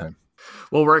the overtime.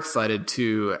 Well, we're excited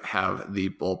to have the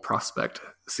Bull Prospect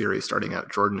series starting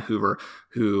out. Jordan Hoover,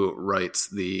 who writes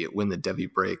the When the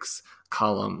Devy Breaks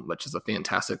column, which is a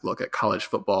fantastic look at college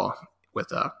football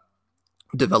with a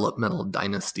developmental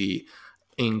dynasty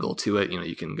angle to it.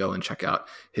 You can go and check out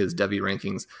his Devy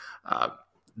rankings.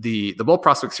 The Bowl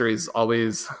Prospect Series is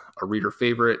always a reader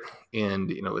favorite,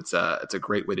 and it's a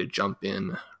great way to jump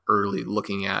in early,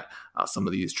 looking at some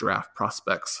of these draft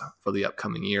prospects for the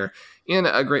upcoming year, and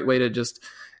a great way to just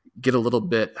get a little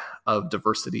bit of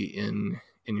diversity in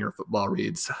your football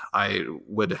reads. I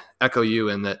would echo you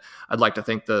in that I'd like to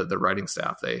thank the writing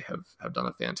staff. They have done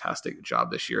a fantastic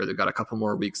job this year. They've got a couple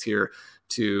more weeks here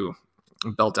to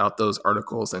belt out those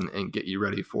articles and get you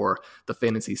ready for the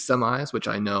fantasy semis, which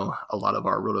I know a lot of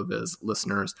our RotoViz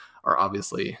listeners are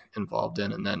obviously involved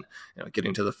in, and then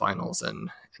getting to the finals and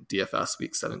DFS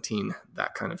week 17,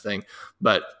 that kind of thing.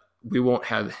 But we won't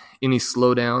have any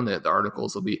slowdown. The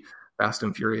articles will be fast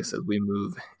and furious as we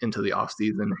move into the off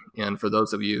season. And for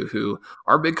those of you who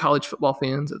are big college football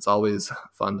fans, it's always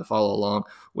fun to follow along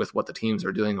with what the teams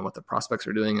are doing and what the prospects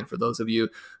are doing. And for those of you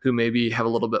who maybe have a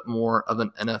little bit more of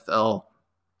an NFL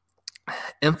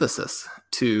emphasis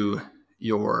to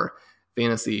your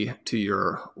fantasy, to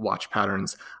your watch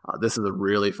patterns, this is a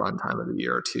really fun time of the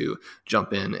year to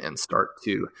jump in and start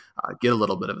to get a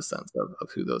little bit of a sense of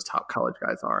who those top college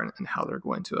guys are and how they're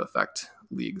going to affect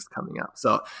leagues coming up.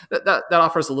 So that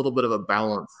offers a little bit of a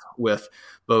balance with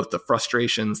both the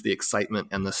frustrations, the excitement,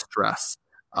 and the stress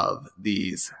of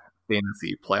these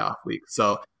fantasy playoff weeks.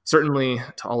 So certainly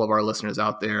to all of our listeners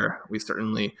out there, we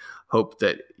certainly hope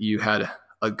that you had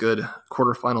a good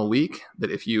quarterfinal week,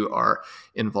 that if you are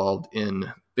involved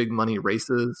in big money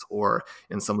races or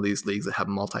in some of these leagues that have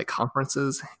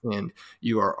multi-conferences and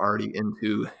you are already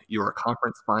into your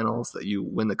conference finals, that you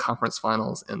win the conference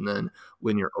finals and then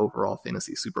win your overall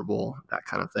fantasy Super Bowl, that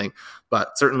kind of thing.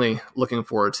 But certainly looking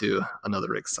forward to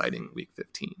another exciting week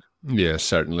 15. Yeah,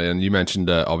 certainly. And you mentioned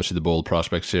obviously the Bold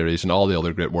Prospect Series and all the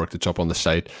other great work that's up on the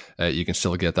site. You can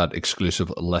still get that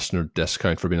exclusive listener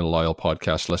discount for being a loyal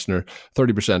podcast listener.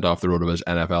 30% off the RotoViz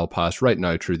NFL Pass right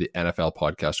now through the NFL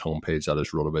Podcast homepage. That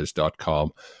is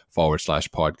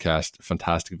rotoviz.com/podcast.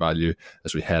 Fantastic value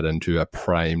as we head into a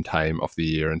prime time of the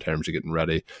year in terms of getting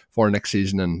ready for next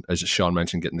season. And as Sean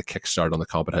mentioned, getting the kickstart on the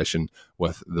competition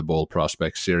with the Bold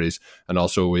Prospect Series. And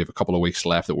also we have a couple of weeks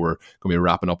left that we're going to be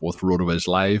wrapping up with RotoViz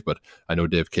Live. But I know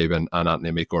Dave Cabin and Anthony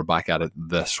Amico are back at it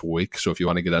this week. So if you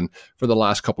want to get in for the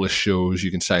last couple of shows,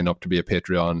 you can sign up to be a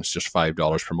Patreon. It's just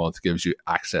 $5 per month. It gives you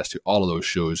access to all of those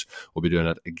shows. We'll be doing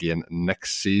it again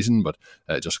next season, but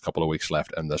just a couple of weeks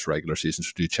left in this regular season.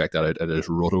 So do check that out. It is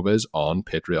RotoViz on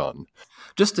Patreon.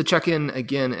 Just to check in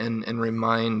again and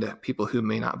remind people who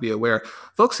may not be aware,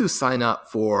 folks who sign up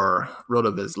for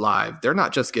RotoViz Live, they're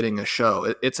not just getting a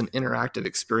show. It's an interactive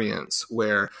experience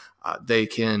where they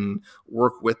can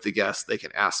work with the guests, they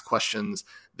can ask questions,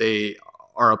 they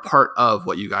are a part of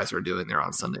what you guys are doing there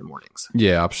on Sunday mornings.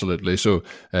 Yeah, absolutely. So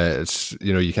it's,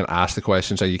 you can ask the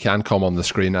questions, so you can come on the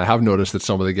screen. I have noticed that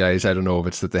some of the guys, I don't know if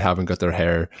it's that they haven't got their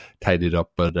hair tidied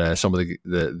up, but some of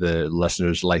the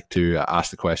listeners like to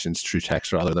ask the questions through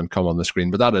text rather than come on the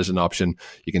screen. But that is an option.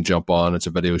 You can jump on. It's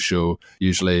a video show.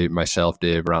 Usually myself,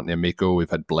 Dave, or Anthony Amico. We've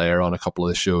had Blair on a couple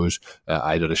of the shows.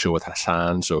 I did a show with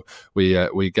Hassan. So we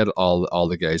get all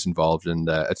the guys involved. And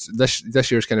it's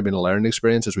this year's kind of been a learning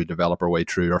experience as we develop our way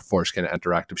through our first kind of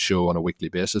interactive show on a weekly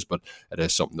basis, but it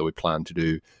is something that we plan to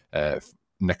do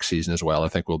next season as well. I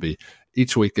think we'll be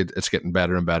each week it's getting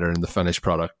better and better, and the finished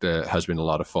product has been a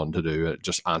lot of fun to do,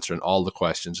 just answering all the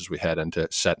questions as we head into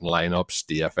setting lineups,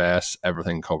 DFS,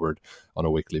 everything covered on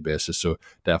a weekly basis. So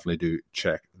definitely do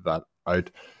check that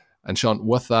out. And Sean,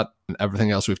 with that and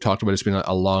everything else we've talked about, it's been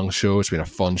a long show. It's been a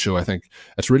fun show. I think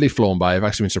it's really flown by. I've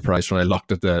actually been surprised when I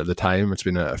looked at the time. It's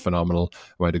been a phenomenal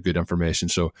amount of good information.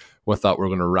 So with that, we're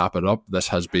going to wrap it up. This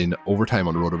has been Overtime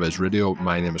on RotoViz Radio.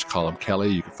 My name is Colm Kelly.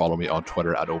 You can follow me on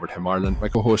Twitter at Overtime Ireland. My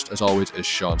co-host, as always, is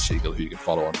Sean Siegel, who you can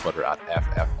follow on Twitter at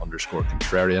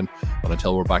FF_contrarian. And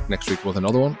until we're back next week with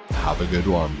another one, have a good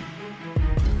one.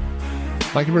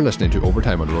 Thank you for listening to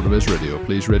Overtime on RotoViz Radio.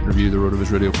 Please rate and review the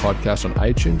RotoViz Radio podcast on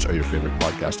iTunes or your favorite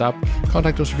podcast app.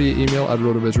 Contact us via email at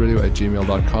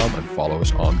rotovizradio@gmail.com and follow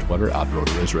us on Twitter at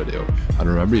RotoViz Radio. And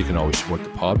remember, you can always support the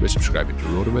pod by subscribing to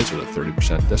RotoViz with a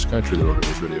 30% discount through the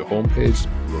RotoViz Radio homepage,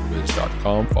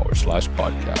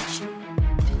 rotoviz.com/podcast.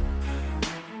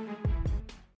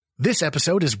 This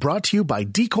episode is brought to you by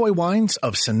Decoy Wines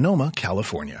of Sonoma,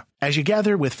 California. As you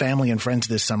gather with family and friends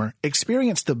this summer,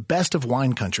 experience the best of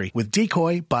wine country with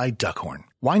Decoy by Duckhorn.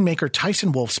 Winemaker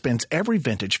Tyson Wolfe spends every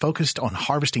vintage focused on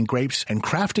harvesting grapes and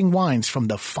crafting wines from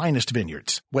the finest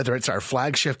vineyards. Whether it's our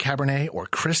flagship Cabernet or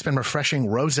crisp and refreshing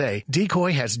Rosé,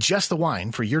 Decoy has just the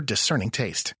wine for your discerning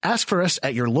taste. Ask for us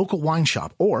at your local wine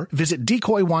shop or visit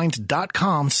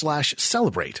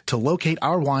decoywines.com/celebrate to locate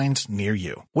our wines near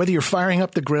you. Whether you're firing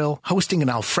up the grill, hosting an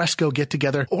alfresco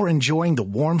get-together, or enjoying the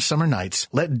warm summer nights,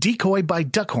 let Decoy by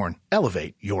Duckhorn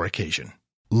elevate your occasion.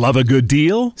 Love a good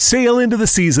deal? Sail into the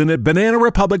season at Banana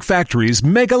Republic Factory's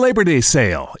Mega Labor Day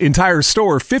Sale. Entire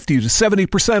store 50 to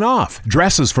 70% off.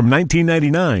 Dresses from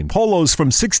 $19.99. Polos from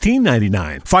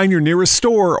 $16.99. Find your nearest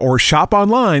store or shop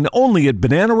online only at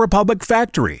Banana Republic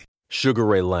Factory. Sugar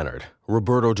Ray Leonard,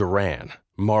 Roberto Duran,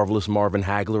 Marvelous Marvin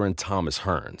Hagler, and Thomas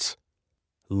Hearns.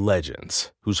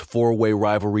 Legends, whose four-way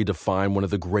rivalry defined one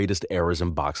of the greatest eras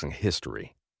in boxing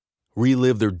history.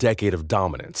 Relive their decade of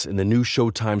dominance in the new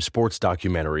Showtime sports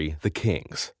documentary, The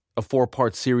Kings, a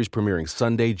 4-part series premiering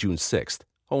Sunday, June 6th,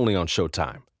 only on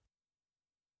Showtime.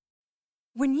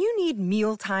 When you need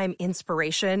mealtime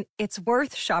inspiration, it's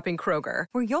worth shopping Kroger,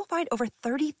 where you'll find over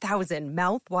 30,000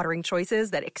 mouth-watering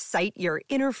choices that excite your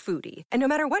inner foodie. And no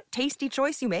matter what tasty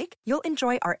choice you make, you'll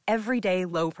enjoy our everyday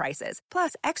low prices,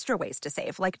 plus extra ways to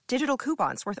save, like digital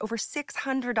coupons worth over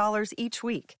 $600 each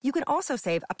week. You can also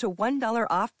save up to $1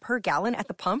 off per gallon at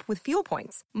the pump with fuel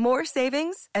points. More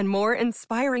savings and more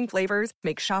inspiring flavors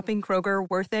make shopping Kroger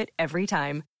worth it every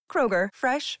time. Kroger,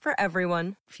 fresh for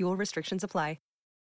everyone. Fuel restrictions apply.